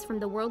assassins from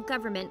the world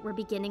government, were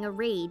beginning a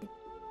raid.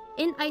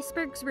 In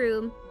Iceberg's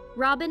room,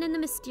 Robin and the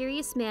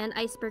mysterious man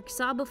Iceberg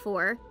saw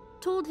before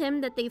told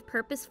him that they've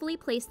purposefully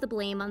placed the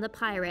blame on the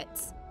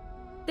pirates.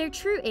 Their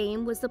true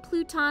aim was the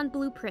Pluton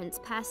blueprints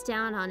passed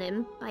down on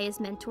him by his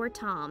mentor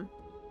Tom.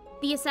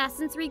 The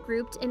assassins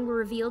regrouped and were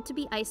revealed to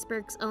be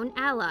Iceberg's own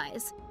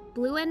allies,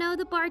 Blueno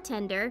the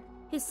bartender,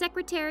 his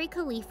secretary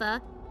Khalifa,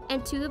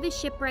 and two of his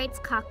shipwrights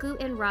Kaku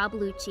and Rob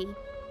Lucci.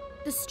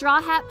 The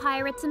Straw Hat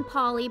Pirates and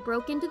Polly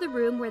broke into the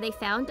room where they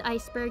found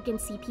Iceberg and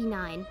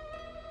CP9.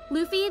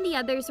 Luffy and the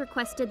others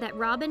requested that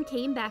Robin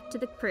came back to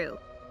the crew.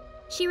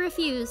 She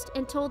refused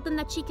and told them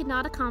that she could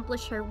not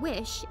accomplish her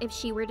wish if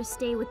she were to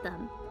stay with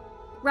them.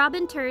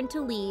 Robin turned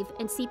to leave,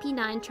 and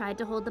CP9 tried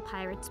to hold the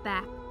pirates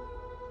back.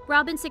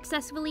 Robin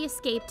successfully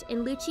escaped,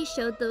 and Lucci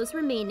showed those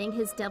remaining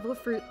his devil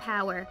fruit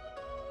power.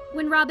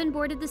 When Robin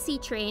boarded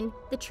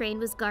the train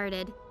was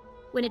guarded.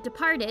 When it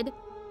departed,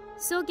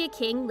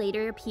 Sogeking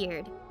later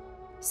appeared.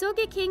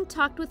 Sogeking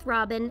talked with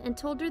Robin and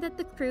told her that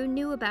the crew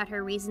knew about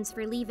her reasons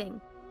for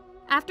leaving.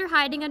 After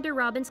hiding under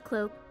Robin's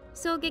cloak,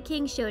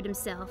 Sogeking showed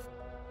himself.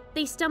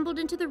 They stumbled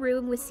into the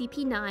room with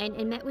CP9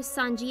 and met with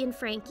Sanji and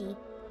Frankie.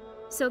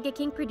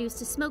 Sogeking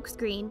produced a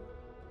smokescreen.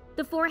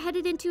 The four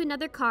headed into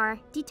another car,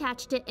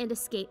 detached it, and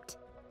escaped.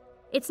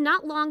 It's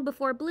not long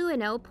before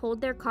Blueno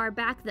pulled their car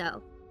back,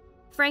 though.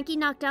 Frankie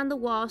knocked down the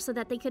wall so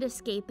that they could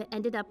escape and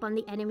ended up on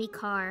the enemy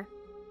car.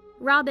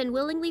 Robin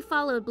willingly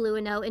followed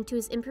Blueno into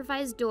his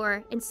improvised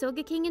door, and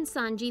Sogeking and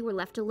Sanji were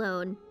left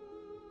alone.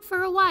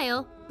 For a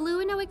while,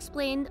 Blueno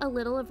explained a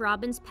little of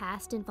Robin's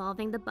past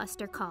involving the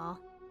Buster Call.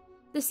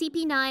 The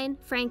CP9,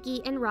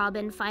 Frankie, and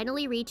Robin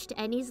finally reached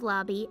Enies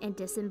Lobby and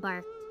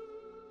disembarked.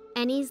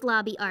 Enies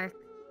Lobby Arc.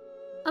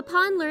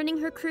 Upon learning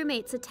her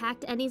crewmates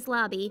attacked Enies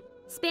Lobby,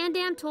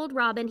 Spandam told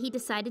Robin he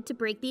decided to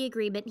break the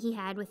agreement he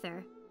had with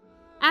her.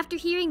 After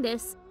hearing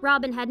this,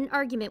 Robin had an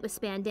argument with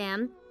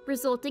Spandam,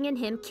 resulting in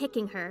him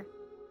kicking her.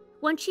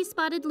 Once she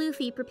spotted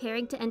Luffy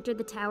preparing to enter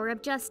the Tower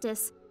of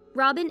Justice,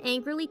 Robin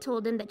angrily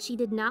told him that she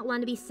did not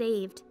want to be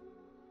saved.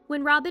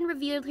 When Robin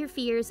revealed her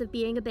fears of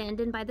being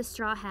abandoned by the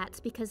Straw Hats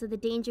because of the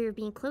danger of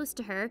being close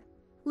to her,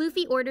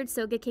 Luffy ordered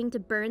Sogeking to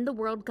burn the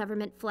world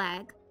government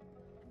flag.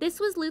 This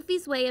was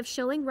Luffy's way of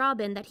showing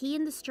Robin that he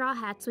and the Straw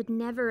Hats would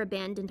never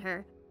abandon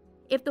her.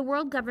 If the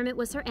world government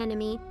was her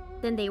enemy,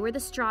 then they were the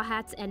Straw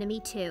Hats' enemy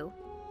too.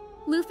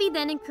 Luffy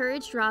then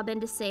encouraged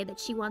Robin to say that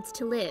she wants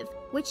to live,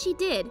 which she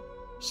did,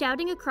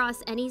 shouting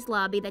across Enies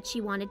Lobby that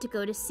she wanted to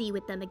go to sea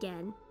with them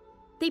again.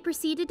 They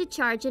proceeded to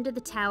charge into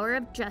the Tower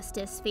of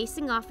Justice,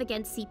 facing off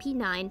against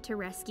CP9 to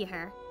rescue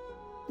her.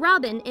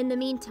 Robin, in the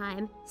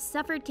meantime,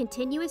 suffered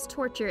continuous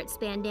torture at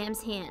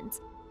Spandam's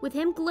hands, with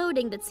him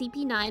gloating that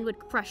CP9 would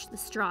crush the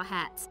Straw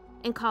Hats,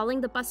 and calling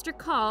the Buster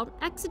Call,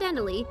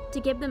 accidentally, to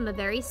give them a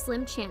very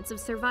slim chance of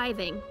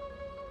surviving.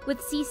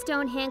 With sea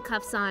stone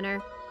handcuffs on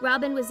her,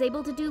 Robin was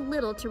able to do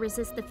little to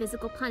resist the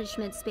physical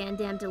punishment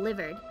Spandam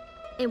delivered,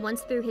 and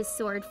once threw his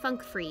sword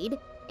Funkfried,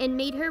 and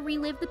made her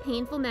relive the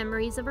painful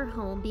memories of her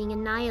home being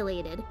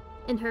annihilated,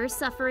 and her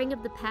suffering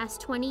of the past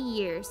 20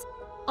 years,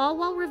 all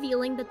while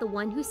revealing that the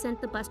one who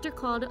sent the Buster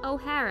Call to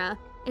Ohara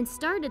and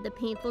started the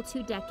painful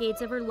 2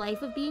 decades of her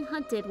life of being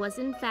hunted was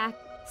in fact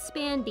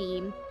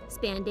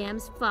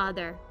Spandam's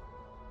father.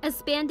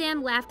 As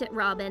Spandam laughed at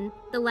Robin,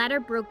 the latter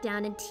broke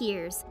down in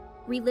tears,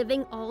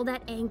 reliving all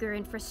that anger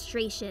and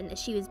frustration as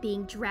she was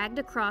being dragged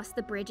across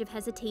the Bridge of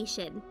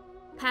Hesitation.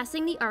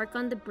 Passing the Arc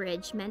on the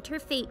bridge meant her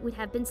fate would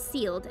have been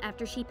sealed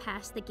after she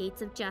passed the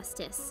Gates of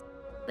Justice.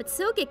 But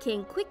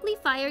Sogeking quickly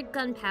fired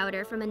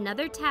gunpowder from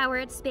another tower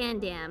at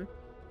Spandam,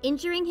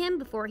 injuring him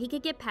before he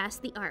could get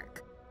past the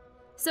Arc.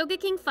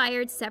 Sogeking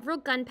fired several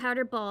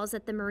gunpowder balls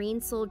at the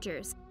Marine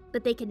soldiers,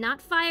 but they could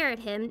not fire at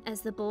him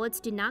as the bullets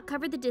do not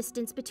cover the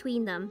distance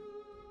between them.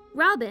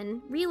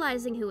 Robin,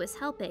 realizing who was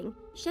helping,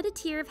 shed a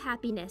tear of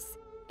happiness,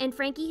 and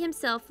Frankie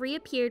himself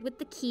reappeared with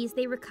the keys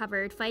they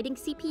recovered fighting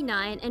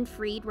CP9 and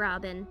freed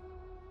Robin.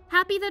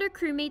 Happy that her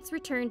crewmates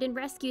returned and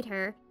rescued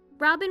her,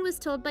 Robin was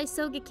told by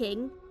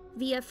Sogeking,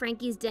 via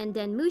Frankie's Den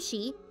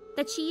Mushi,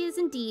 that she is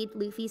indeed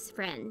Luffy's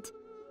friend.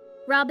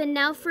 Robin,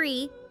 now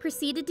free,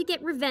 proceeded to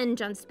get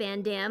revenge on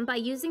Spandam by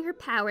using her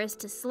powers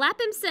to slap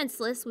him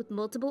senseless with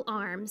multiple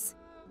arms.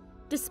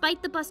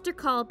 Despite the Buster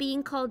Call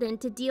being called in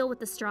to deal with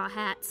the Straw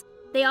Hats,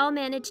 they all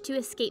managed to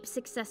escape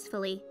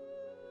successfully.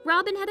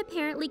 Robin had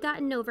apparently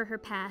gotten over her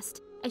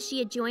past, as she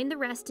had joined the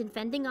rest in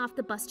fending off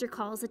the Buster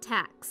Call's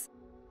attacks.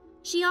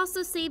 She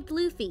also saved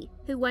Luffy,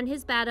 who won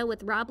his battle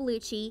with Rob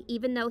Lucci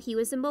even though he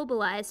was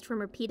immobilized from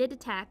repeated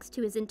attacks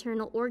to his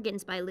internal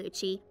organs by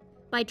Lucci,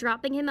 by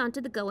dropping him onto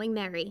the Going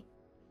Merry.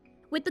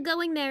 With the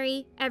Going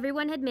Merry,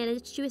 everyone had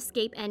managed to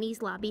escape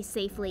Enies Lobby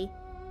safely.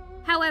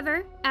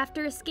 However,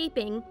 after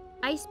escaping,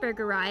 Iceberg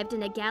arrived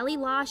in a galley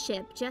law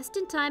ship just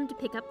in time to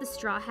pick up the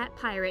Straw Hat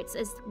Pirates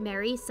as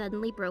Merry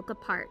suddenly broke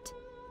apart.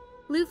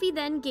 Luffy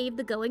then gave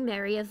the Going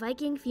Merry a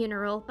Viking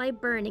funeral by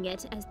burning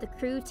it as the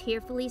crew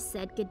tearfully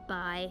said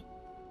goodbye.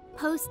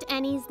 Post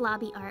Enies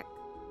Lobby Arc.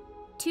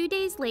 2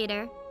 days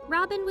later,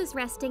 Robin was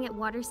resting at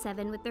Water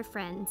 7 with their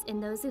friends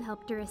and those who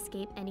helped her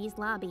escape Enies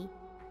Lobby.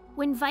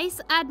 When Vice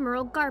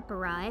Admiral Garp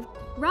arrived,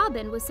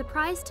 Robin was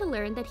surprised to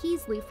learn that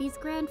he's Luffy's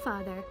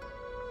grandfather.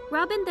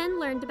 Robin then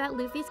learned about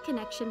Luffy's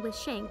connection with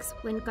Shanks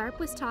when Garp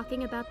was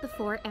talking about the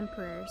 4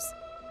 emperors.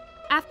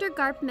 After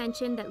Garp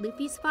mentioned that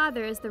Luffy's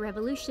father is the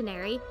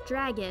revolutionary,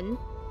 Dragon,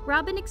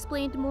 Robin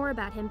explained more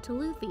about him to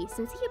Luffy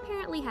since he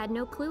apparently had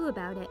no clue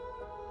about it.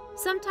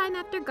 Sometime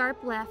after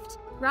Garp left,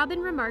 Robin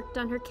remarked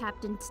on her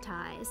captain's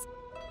ties.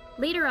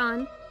 Later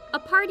on, a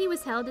party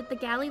was held at the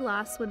Galley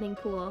Law swimming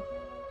pool.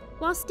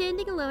 While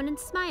standing alone and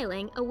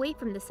smiling away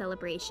from the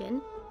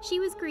celebration, she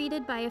was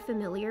greeted by a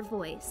familiar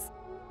voice.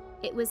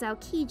 It was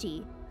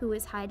Aokiji, who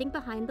was hiding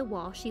behind the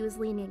wall she was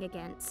leaning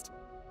against.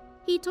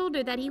 He told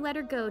her that he let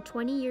her go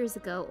 20 years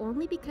ago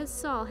only because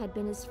Saul had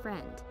been his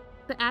friend,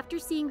 but after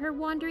seeing her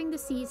wandering the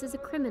seas as a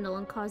criminal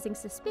and causing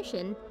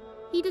suspicion,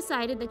 he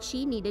decided that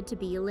she needed to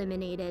be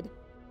eliminated.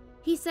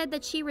 He said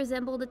that she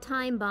resembled a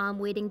time bomb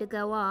waiting to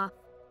go off.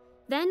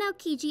 Then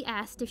Aokiji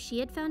asked if she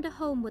had found a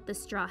home with the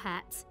Straw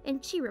Hats,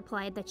 and she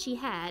replied that she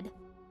had.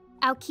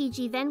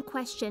 Aokiji then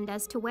questioned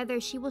as to whether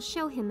she will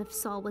show him if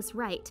Saul was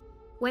right,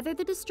 whether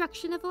the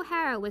destruction of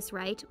Ohara was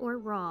right or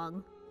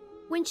wrong.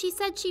 When she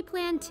said she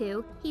planned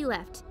to, he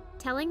left,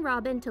 telling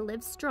Robin to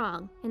live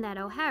strong and that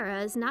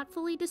Ohara is not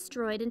fully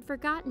destroyed and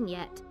forgotten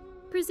yet,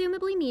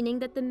 presumably meaning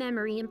that the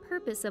memory and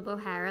purpose of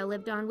Ohara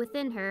lived on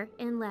within her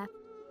and left.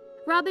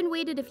 Robin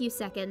waited a few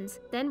seconds,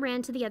 then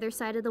ran to the other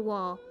side of the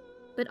wall,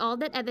 but all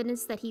that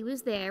evidence that he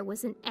was there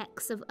was an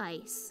X of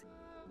ice.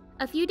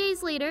 A few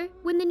days later,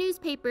 when the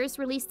newspapers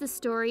released the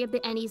story of the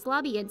Enies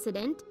Lobby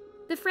incident,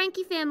 the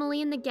Frankie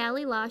family and the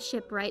Galley Law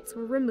shipwrights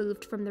were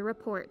removed from the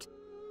report.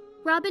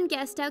 Robin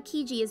guessed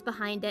Aokiji is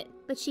behind it,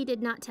 but she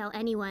did not tell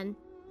anyone.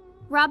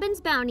 Robin's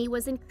bounty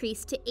was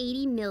increased to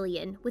 80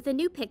 million with a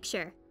new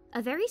picture,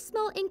 a very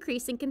small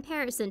increase in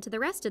comparison to the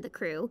rest of the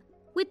crew,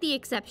 with the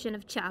exception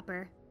of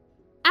Chopper.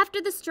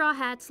 After the Straw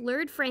Hats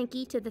lured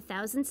Frankie to the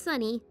Thousand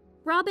Sunny,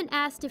 Robin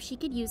asked if she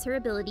could use her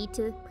ability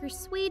to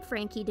persuade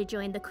Frankie to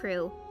join the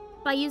crew,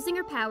 by using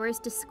her powers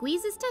to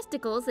squeeze his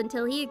testicles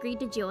until he agreed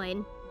to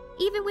join,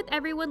 even with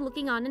everyone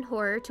looking on in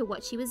horror to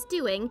what she was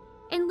doing,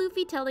 and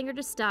Luffy telling her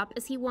to stop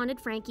as he wanted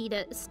Frankie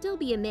to still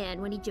be a man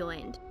when he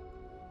joined.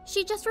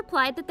 She just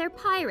replied that they're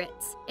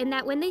pirates, and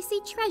that when they see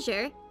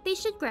treasure, they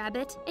should grab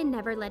it and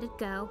never let it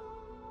go.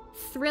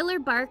 Thriller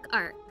Bark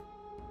Arc.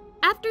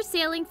 After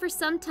sailing for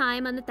some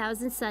time on the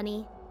Thousand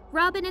Sunny,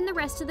 Robin and the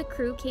rest of the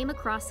crew came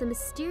across a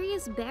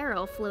mysterious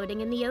barrel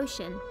floating in the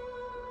ocean.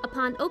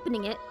 Upon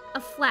opening it, a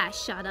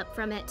flash shot up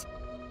from it.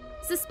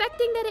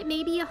 Suspecting that it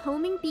may be a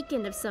homing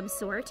beacon of some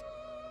sort,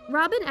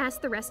 Robin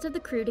asked the rest of the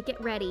crew to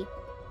get ready.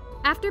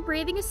 After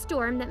braving a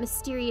storm that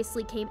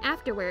mysteriously came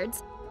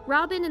afterwards,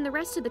 Robin and the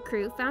rest of the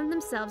crew found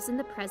themselves in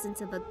the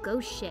presence of a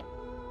ghost ship.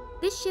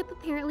 This ship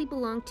apparently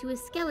belonged to a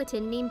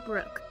skeleton named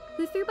Brook,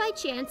 who through by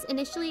chance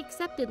initially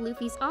accepted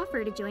Luffy's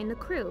offer to join the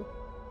crew.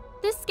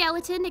 This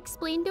skeleton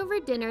explained over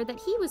dinner that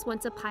he was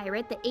once a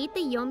pirate that ate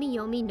the Yomi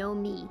Yomi no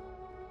Mi.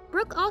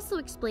 Brook also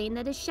explained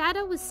that his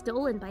shadow was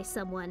stolen by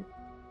someone.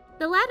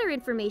 The latter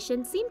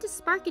information seemed to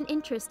spark an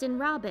interest in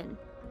Robin.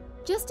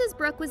 Just as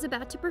Brook was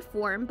about to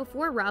perform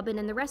before Robin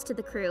and the rest of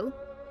the crew,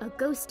 a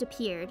ghost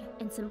appeared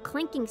and some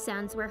clanking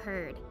sounds were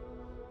heard.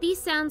 These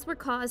sounds were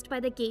caused by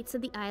the gates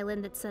of the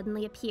island that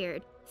suddenly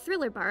appeared,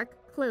 Thriller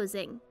Bark,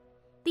 closing.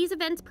 These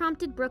events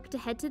prompted Brook to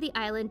head to the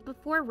island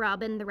before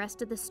Robin and the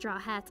rest of the Straw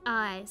Hats'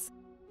 eyes.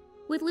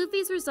 With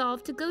Luffy's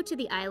resolve to go to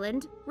the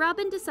island,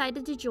 Robin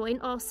decided to join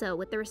also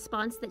with the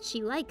response that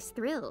she likes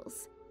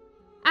thrills.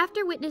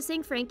 After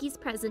witnessing Frankie's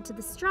present to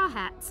the Straw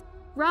Hats,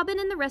 Robin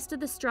and the rest of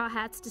the Straw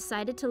Hats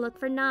decided to look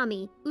for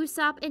Nami,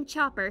 Usopp, and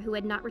Chopper who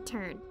had not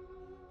returned.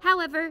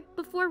 However,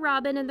 before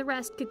Robin and the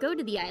rest could go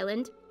to the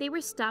island, they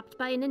were stopped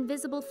by an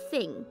invisible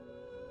thing.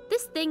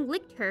 This thing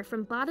licked her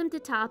from bottom to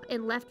top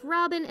and left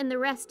Robin and the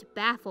rest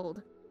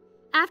baffled.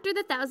 After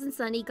the Thousand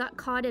Sunny got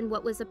caught in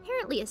what was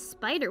apparently a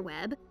spider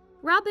web,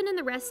 Robin and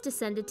the rest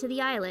descended to the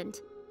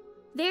island.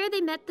 There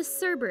they met the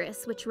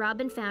Cerberus, which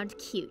Robin found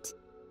cute.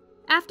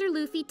 After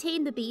Luffy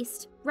tamed the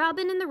beast,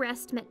 Robin and the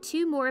rest met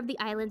 2 more of the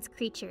island's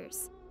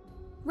creatures.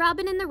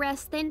 Robin and the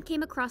rest then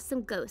came across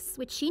some ghosts,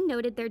 which she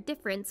noted their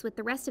difference with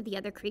the rest of the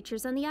other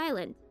creatures on the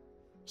island.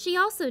 She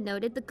also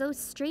noted the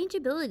ghost's strange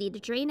ability to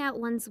drain out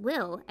one's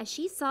will, as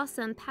she saw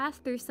some pass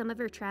through some of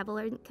her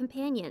traveler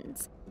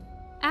companions.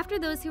 After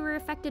those who were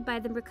affected by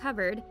them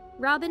recovered,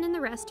 Robin and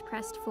the rest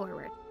pressed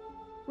forward.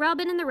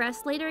 Robin and the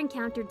rest later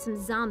encountered some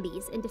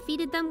zombies and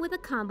defeated them with a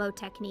combo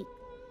technique.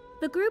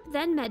 The group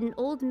then met an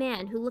old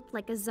man who looked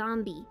like a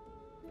zombie.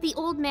 The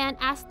old man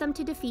asked them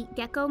to defeat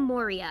Gecko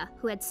Moria,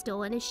 who had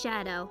stolen his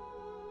shadow.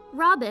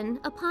 Robin,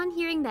 upon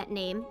hearing that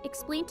name,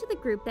 explained to the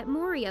group that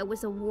Moria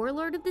was a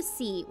warlord of the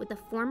sea with a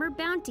former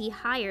bounty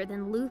higher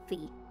than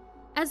Luffy.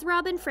 As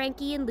Robin,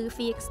 Frankie, and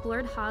Luffy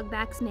explored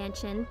Hogback's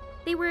mansion,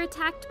 they were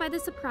attacked by the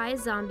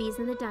surprise zombies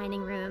in the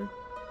dining room.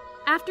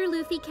 After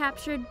Luffy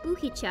captured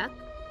Buhichuk,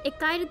 it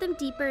guided them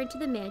deeper into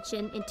the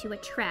mansion into a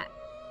trap.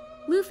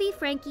 Luffy,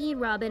 Frankie, and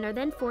Robin are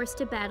then forced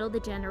to battle the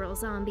general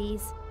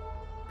zombies.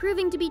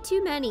 Proving to be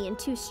too many and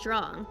too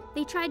strong,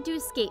 they tried to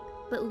escape,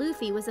 but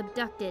Luffy was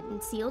abducted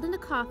and sealed in a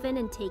coffin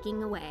and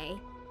taken away.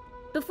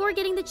 Before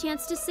getting the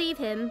chance to save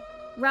him,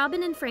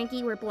 Robin and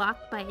Frankie were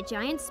blocked by a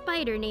giant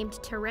spider named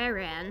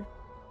Tereran.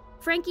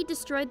 Frankie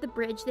destroyed the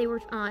bridge they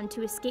were on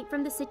to escape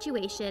from the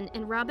situation,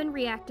 and Robin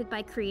reacted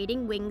by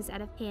creating wings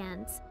out of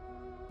hands.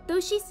 Though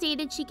she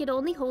stated she could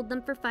only hold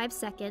them for 5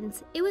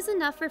 seconds, it was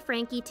enough for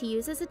Frankie to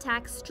use his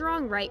attack's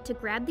strong right to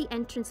grab the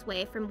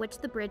entranceway from which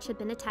the bridge had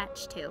been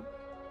attached to.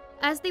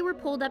 As they were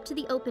pulled up to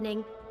the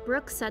opening,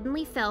 Brook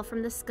suddenly fell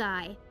from the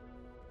sky.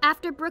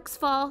 After Brook's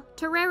fall,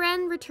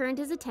 Tereran returned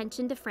his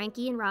attention to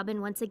Frankie and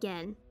Robin once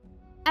again.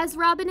 As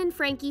Robin and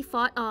Frankie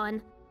fought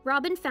on,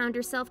 Robin found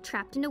herself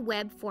trapped in a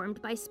web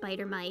formed by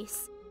spider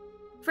mice.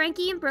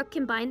 Frankie and Brook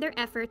combined their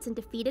efforts and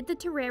defeated the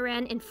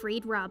Tereran and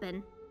freed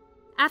Robin.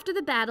 After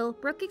the battle,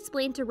 Brook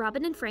explained to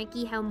Robin and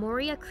Frankie how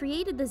Moria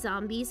created the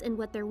zombies and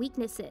what their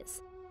weakness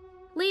is.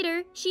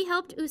 Later, she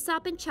helped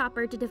Usopp and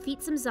Chopper to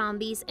defeat some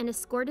zombies and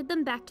escorted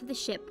them back to the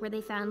ship where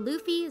they found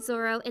Luffy,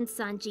 Zoro, and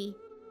Sanji.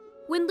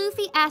 When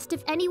Luffy asked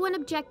if anyone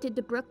objected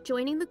to Brook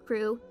joining the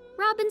crew,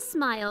 Robin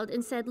smiled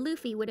and said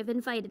Luffy would have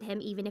invited him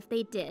even if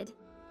they did.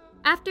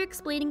 After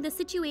explaining the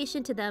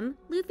situation to them,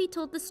 Luffy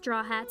told the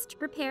Straw Hats to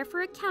prepare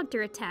for a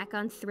counterattack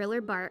on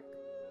Thriller Bark.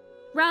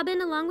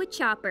 Robin, along with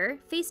Chopper,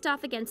 faced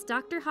off against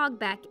Dr.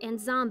 Hogback and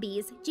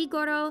zombies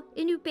Jigoro,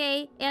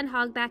 Inupe, and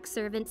Hogback's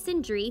servant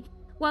Sindri,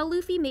 while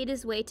Luffy made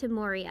his way to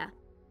Moria.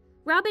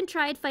 Robin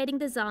tried fighting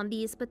the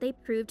zombies, but they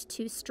proved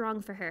too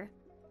strong for her.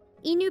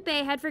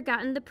 Inupe had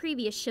forgotten the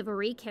previous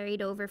chivalry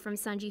carried over from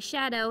Sanji's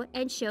shadow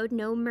and showed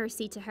no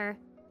mercy to her.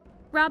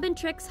 Robin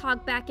tricks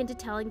Hogback into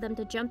telling them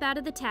to jump out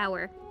of the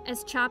tower,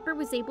 as Chopper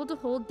was able to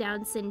hold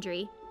down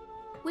Sindri.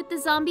 With the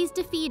zombies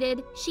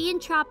defeated, she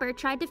and Chopper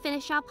tried to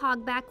finish off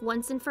Hogback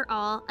once and for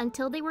all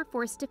until they were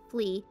forced to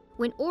flee,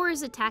 when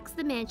Oars attacks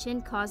the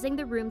mansion, causing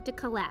the room to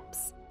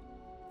collapse.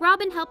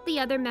 Robin helped the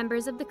other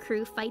members of the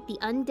crew fight the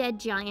undead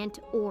giant,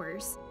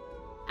 Oars.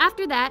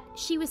 After that,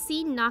 she was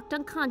seen knocked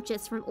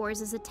unconscious from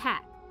Oars'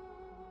 attack.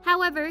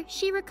 However,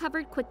 she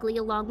recovered quickly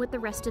along with the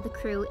rest of the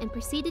crew and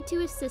proceeded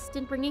to assist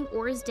in bringing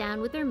Oars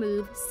down with her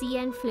move,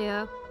 Cien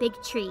Fleur, Big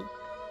Tree.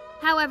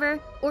 However,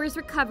 Oars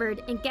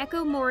recovered and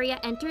Gecko Moria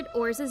entered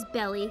Oars'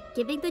 belly,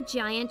 giving the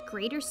giant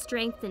greater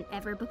strength than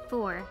ever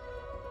before.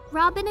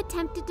 Robin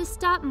attempted to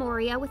stop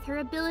Moria with her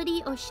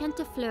ability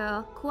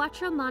Fleur,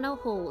 Quattro Mano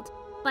Hold,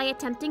 by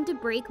attempting to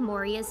break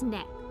Moria's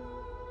neck.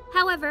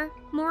 However,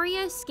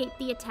 Moria escaped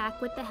the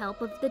attack with the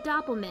help of the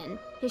Doppelman,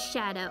 his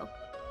shadow.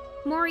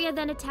 Moria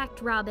then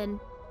attacked Robin,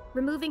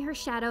 removing her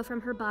shadow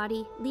from her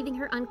body, leaving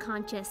her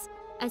unconscious,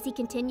 as he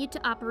continued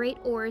to operate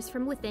Oars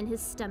from within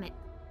his stomach.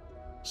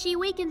 She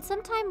awakened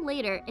sometime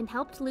later and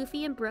helped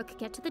Luffy and Brook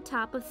get to the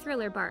top of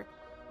Thriller Bark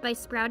by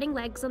sprouting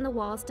legs on the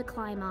walls to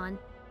climb on.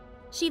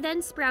 She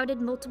then sprouted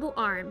multiple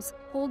arms,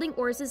 holding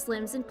Oars'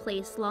 limbs in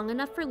place long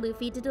enough for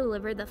Luffy to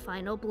deliver the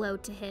final blow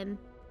to him.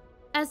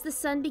 As the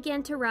sun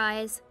began to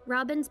rise,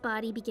 Robin's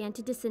body began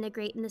to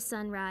disintegrate in the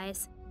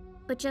sunrise.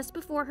 But just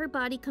before her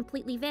body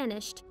completely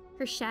vanished,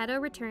 her shadow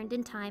returned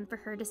in time for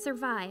her to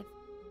survive.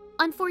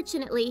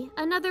 Unfortunately,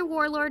 another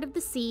warlord of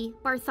the sea,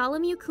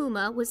 Bartholomew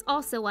Kuma, was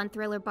also on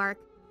Thriller Bark,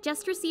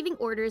 just receiving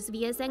orders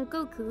via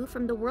Sengoku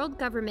from the world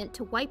government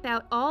to wipe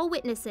out all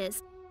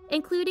witnesses,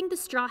 including the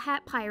Straw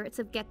Hat Pirates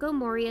of Gecko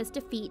Moria's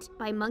defeat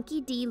by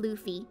Monkey D.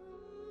 Luffy.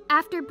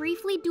 After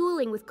briefly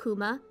dueling with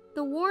Kuma,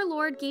 the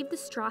warlord gave the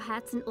Straw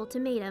Hats an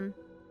ultimatum.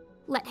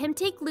 Let him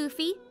take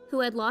Luffy,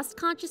 who had lost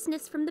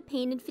consciousness from the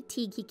pain and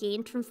fatigue he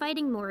gained from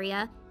fighting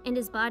Moria, and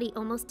his body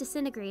almost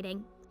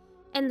disintegrating.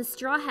 And the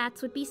Straw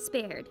Hats would be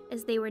spared,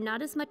 as they were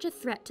not as much a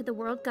threat to the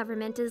world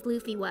government as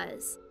Luffy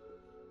was.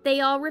 They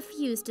all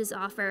refused his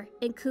offer,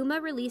 and Kuma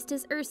released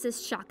his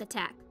Ursus shock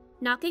attack,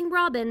 knocking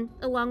Robin,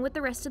 along with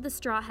the rest of the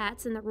Straw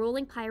Hats and the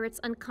ruling pirates,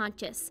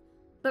 unconscious,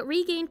 but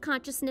regained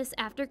consciousness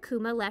after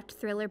Kuma left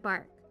Thriller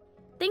Bark.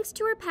 Thanks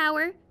to her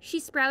power, she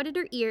sprouted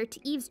her ear to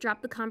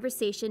eavesdrop the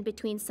conversation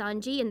between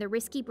Sanji and the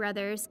Risky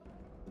brothers,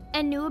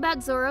 and knew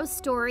about Zoro's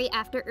story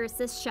after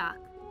Ursus' shock.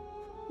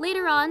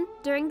 Later on,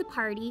 during the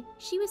party,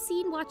 she was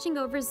seen watching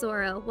over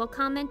Zoro while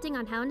commenting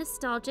on how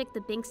nostalgic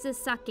the Binks'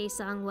 sake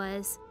song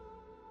was.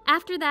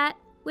 After that,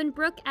 when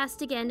Brook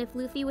asked again if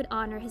Luffy would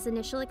honor his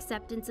initial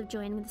acceptance of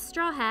joining the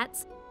Straw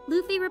Hats,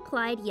 Luffy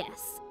replied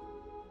yes.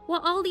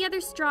 While all the other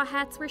Straw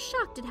Hats were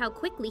shocked at how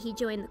quickly he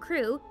joined the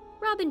crew,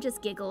 Robin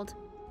just giggled.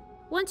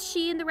 Once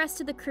she and the rest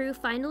of the crew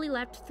finally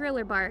left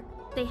Thriller Bark,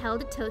 they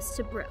held a toast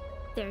to Brook,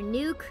 their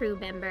new crew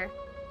member.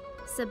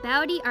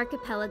 Sabaody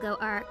Archipelago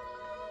Arc.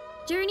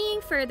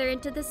 Journeying further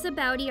into the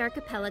Sabaody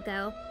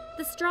Archipelago,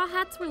 the Straw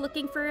Hats were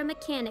looking for a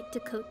mechanic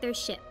to coat their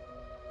ship.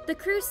 The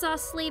crew saw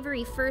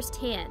slavery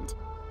firsthand.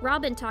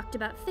 Robin talked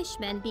about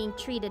fishmen being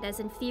treated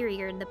as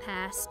inferior in the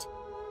past.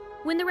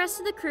 When the rest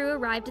of the crew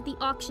arrived at the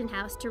auction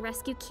house to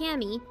rescue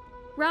Cammy,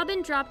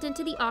 Robin dropped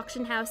into the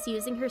auction house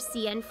using her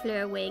Cien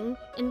Fleur wing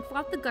and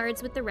fought the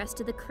guards with the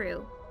rest of the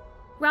crew.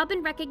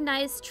 Robin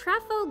recognized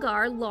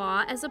Trafalgar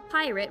Law as a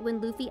pirate when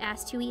Luffy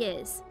asked who he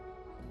is.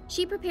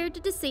 She prepared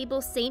to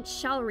disable Saint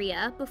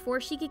Shalria before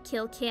she could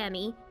kill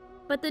Cammy,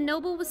 but the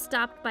noble was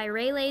stopped by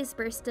Rayleigh's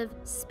burst of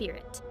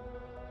spirit.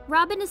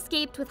 Robin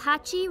escaped with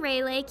Hachi,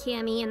 Rayleigh,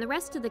 Cammy, and the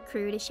rest of the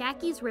crew to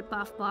Shacky's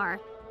ripoff bar,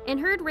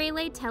 and heard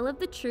Rayleigh tell of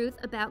the truth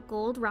about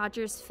Gold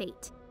Roger's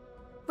fate.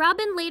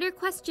 Robin later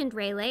questioned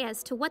Rayleigh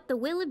as to what the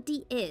Will of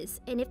D is,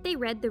 and if they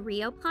read the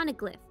Rio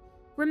Poneglyph,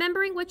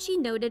 remembering what she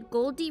noted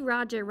Gold D.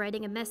 Roger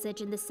writing a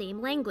message in the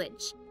same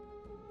language.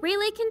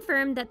 Rayleigh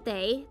confirmed that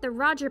they, the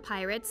Roger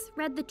pirates,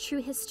 read the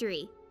true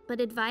history, but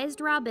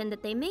advised Robin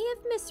that they may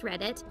have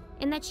misread it,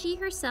 and that she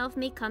herself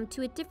may come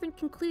to a different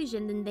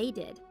conclusion than they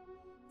did.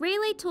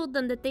 Rayleigh told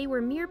them that they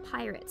were mere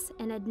pirates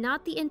and had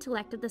not the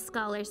intellect of the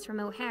scholars from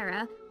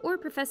Ohara or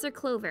Professor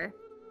Clover,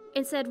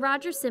 and said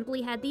Roger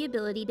simply had the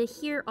ability to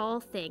hear all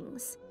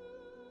things.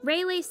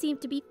 Rayleigh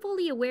seemed to be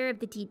fully aware of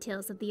the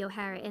details of the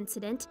Ohara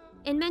incident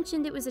and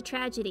mentioned it was a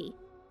tragedy,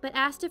 but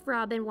asked if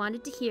Robin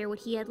wanted to hear what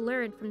he had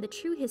learned from the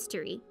true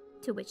history,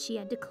 to which she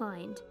had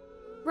declined.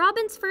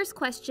 Robin's first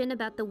question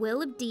about the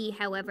Will of D,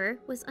 however,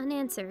 was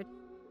unanswered.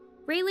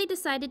 Rayleigh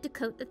decided to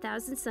coat the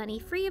Thousand Sunny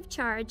free of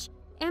charge,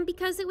 and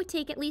because it would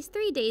take at least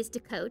 3 days to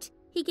coat,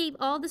 he gave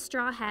all the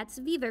Straw Hats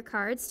Viva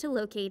cards to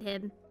locate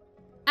him.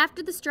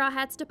 After the Straw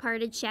Hats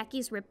departed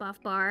Shacky's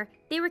ripoff bar,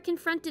 they were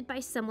confronted by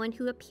someone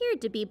who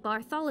appeared to be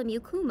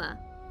Bartholomew Kuma.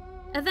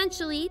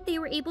 Eventually, they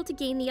were able to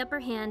gain the upper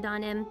hand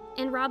on him,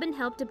 and Robin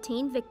helped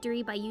obtain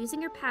victory by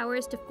using her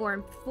powers to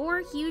form 4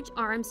 huge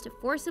arms to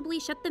forcibly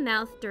shut the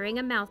mouth during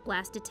a mouth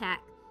blast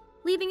attack,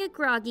 leaving it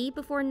groggy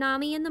before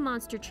Nami and the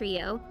monster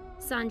trio,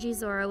 Sanji,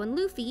 Zoro, and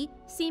Luffy,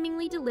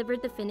 seemingly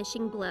delivered the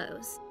finishing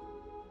blows.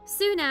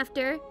 Soon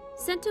after,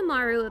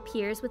 Sentomaru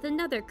appears with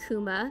another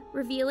Kuma,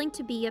 revealing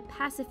to be a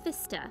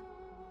pacifista.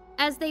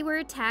 As they were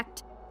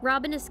attacked,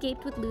 Robin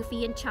escaped with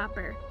Luffy and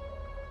Chopper.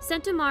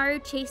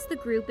 Sentomaru chased the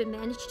group and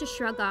managed to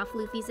shrug off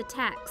Luffy's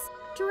attacks,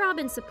 to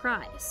Robin's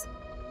surprise.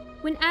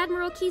 When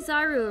Admiral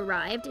Kizaru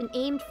arrived and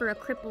aimed for a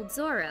crippled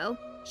Zoro,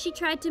 she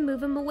tried to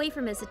move him away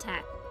from his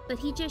attack, but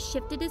he just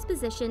shifted his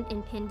position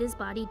and pinned his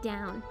body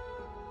down.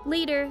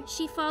 Later,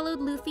 she followed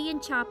Luffy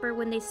and Chopper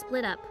when they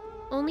split up,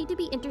 only to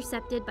be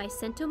intercepted by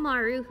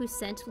Sentomaru, who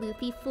sent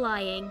Luffy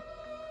flying.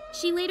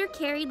 She later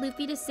carried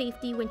Luffy to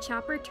safety when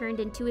Chopper turned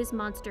into his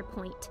monster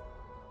point.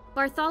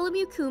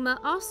 Bartholomew Kuma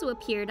also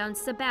appeared on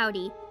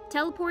Sabaody,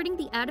 teleporting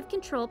the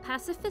out-of-control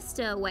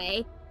pacifista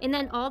away, and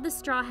then all the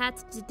Straw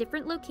Hats to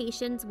different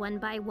locations one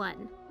by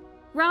one.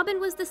 Robin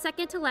was the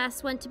second to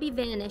last one to be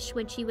vanished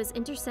when she was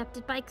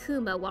intercepted by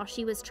Kuma while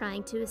she was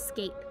trying to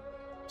escape.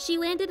 She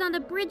landed on a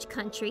bridge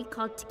country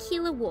called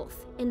Tequila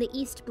Wolf in the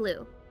East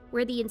Blue,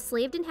 where the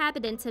enslaved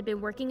inhabitants had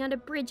been working on a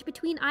bridge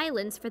between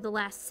islands for the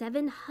last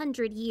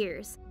 700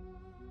 years.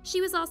 She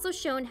was also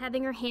shown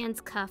having her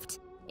hands cuffed,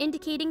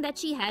 indicating that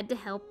she had to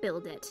help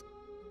build it.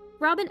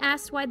 Robin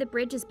asked why the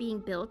bridge is being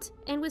built,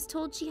 and was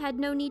told she had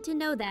no need to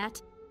know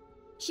that.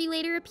 She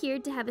later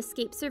appeared to have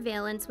escaped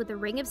surveillance with a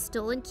ring of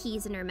stolen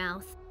keys in her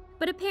mouth,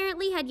 but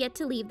apparently had yet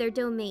to leave their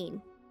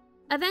domain.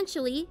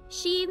 Eventually,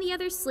 she and the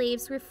other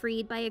slaves were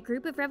freed by a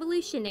group of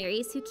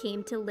revolutionaries who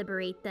came to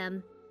liberate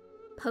them.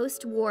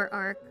 Post-war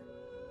arc.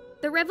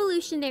 The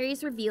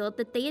revolutionaries revealed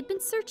that they had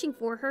been searching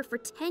for her for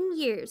 10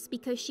 years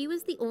because she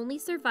was the only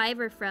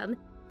survivor from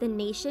the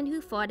nation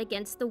who fought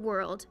against the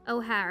world,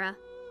 Ohara.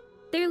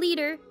 Their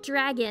leader,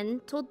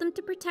 Dragon, told them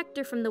to protect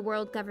her from the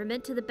world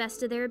government to the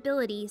best of their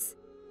abilities.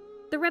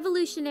 The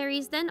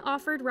revolutionaries then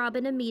offered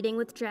Robin a meeting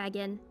with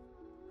Dragon.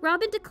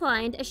 Robin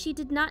declined as she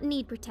did not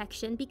need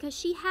protection because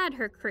she had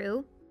her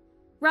crew.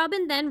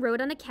 Robin then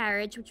rode on a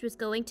carriage which was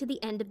going to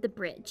the end of the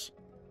bridge.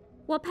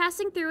 While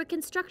passing through a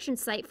construction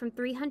site from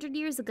 300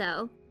 years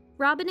ago,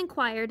 Robin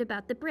inquired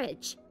about the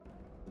bridge.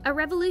 A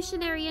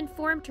revolutionary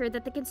informed her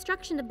that the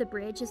construction of the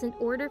bridge is an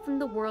order from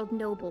the world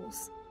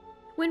nobles.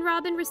 When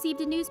Robin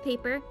received a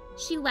newspaper,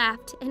 she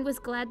laughed and was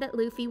glad that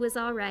Luffy was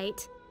all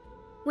right.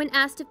 When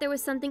asked if there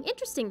was something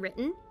interesting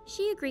written,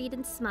 she agreed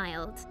and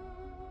smiled.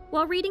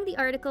 While reading the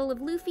article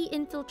of Luffy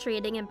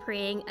infiltrating and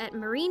praying at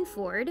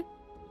Marineford,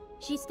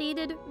 she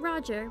stated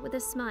Roger with a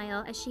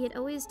smile, as she had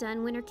always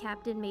done when her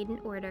captain made an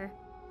order.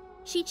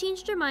 She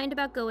changed her mind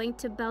about going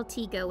to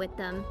Baltigo with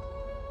them.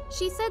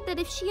 She said that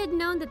if she had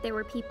known that there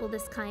were people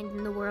this kind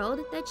in the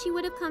world, that she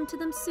would have come to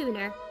them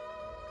sooner.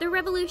 The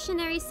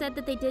revolutionaries said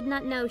that they did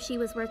not know she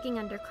was working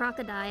under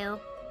Crocodile.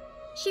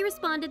 She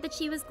responded that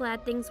she was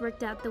glad things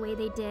worked out the way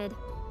they did.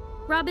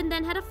 Robin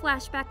then had a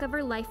flashback of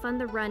her life on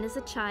the run as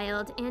a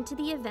child and to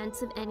the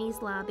events of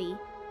Enies Lobby.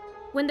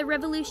 When the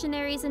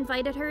revolutionaries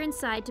invited her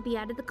inside to be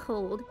out of the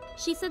cold,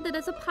 she said that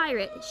as a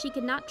pirate, she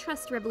could not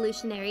trust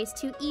revolutionaries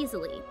too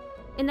easily,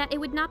 and that it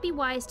would not be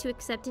wise to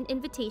accept an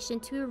invitation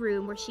to a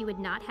room where she would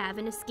not have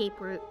an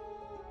escape route.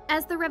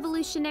 As the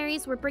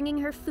revolutionaries were bringing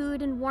her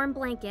food and warm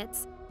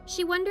blankets,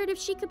 she wondered if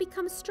she could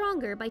become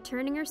stronger by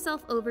turning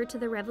herself over to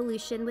the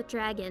revolution with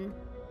Dragon,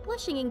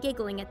 blushing and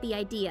giggling at the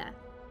idea.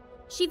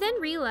 She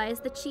then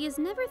realized that she has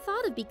never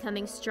thought of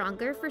becoming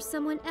stronger for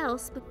someone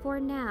else before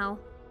now.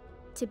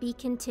 To be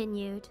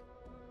continued.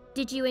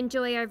 Did you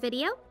enjoy our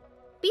video?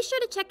 Be sure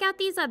to check out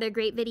these other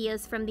great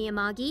videos from the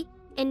Amagi,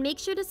 and make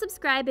sure to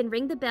subscribe and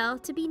ring the bell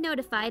to be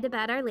notified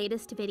about our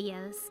latest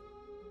videos.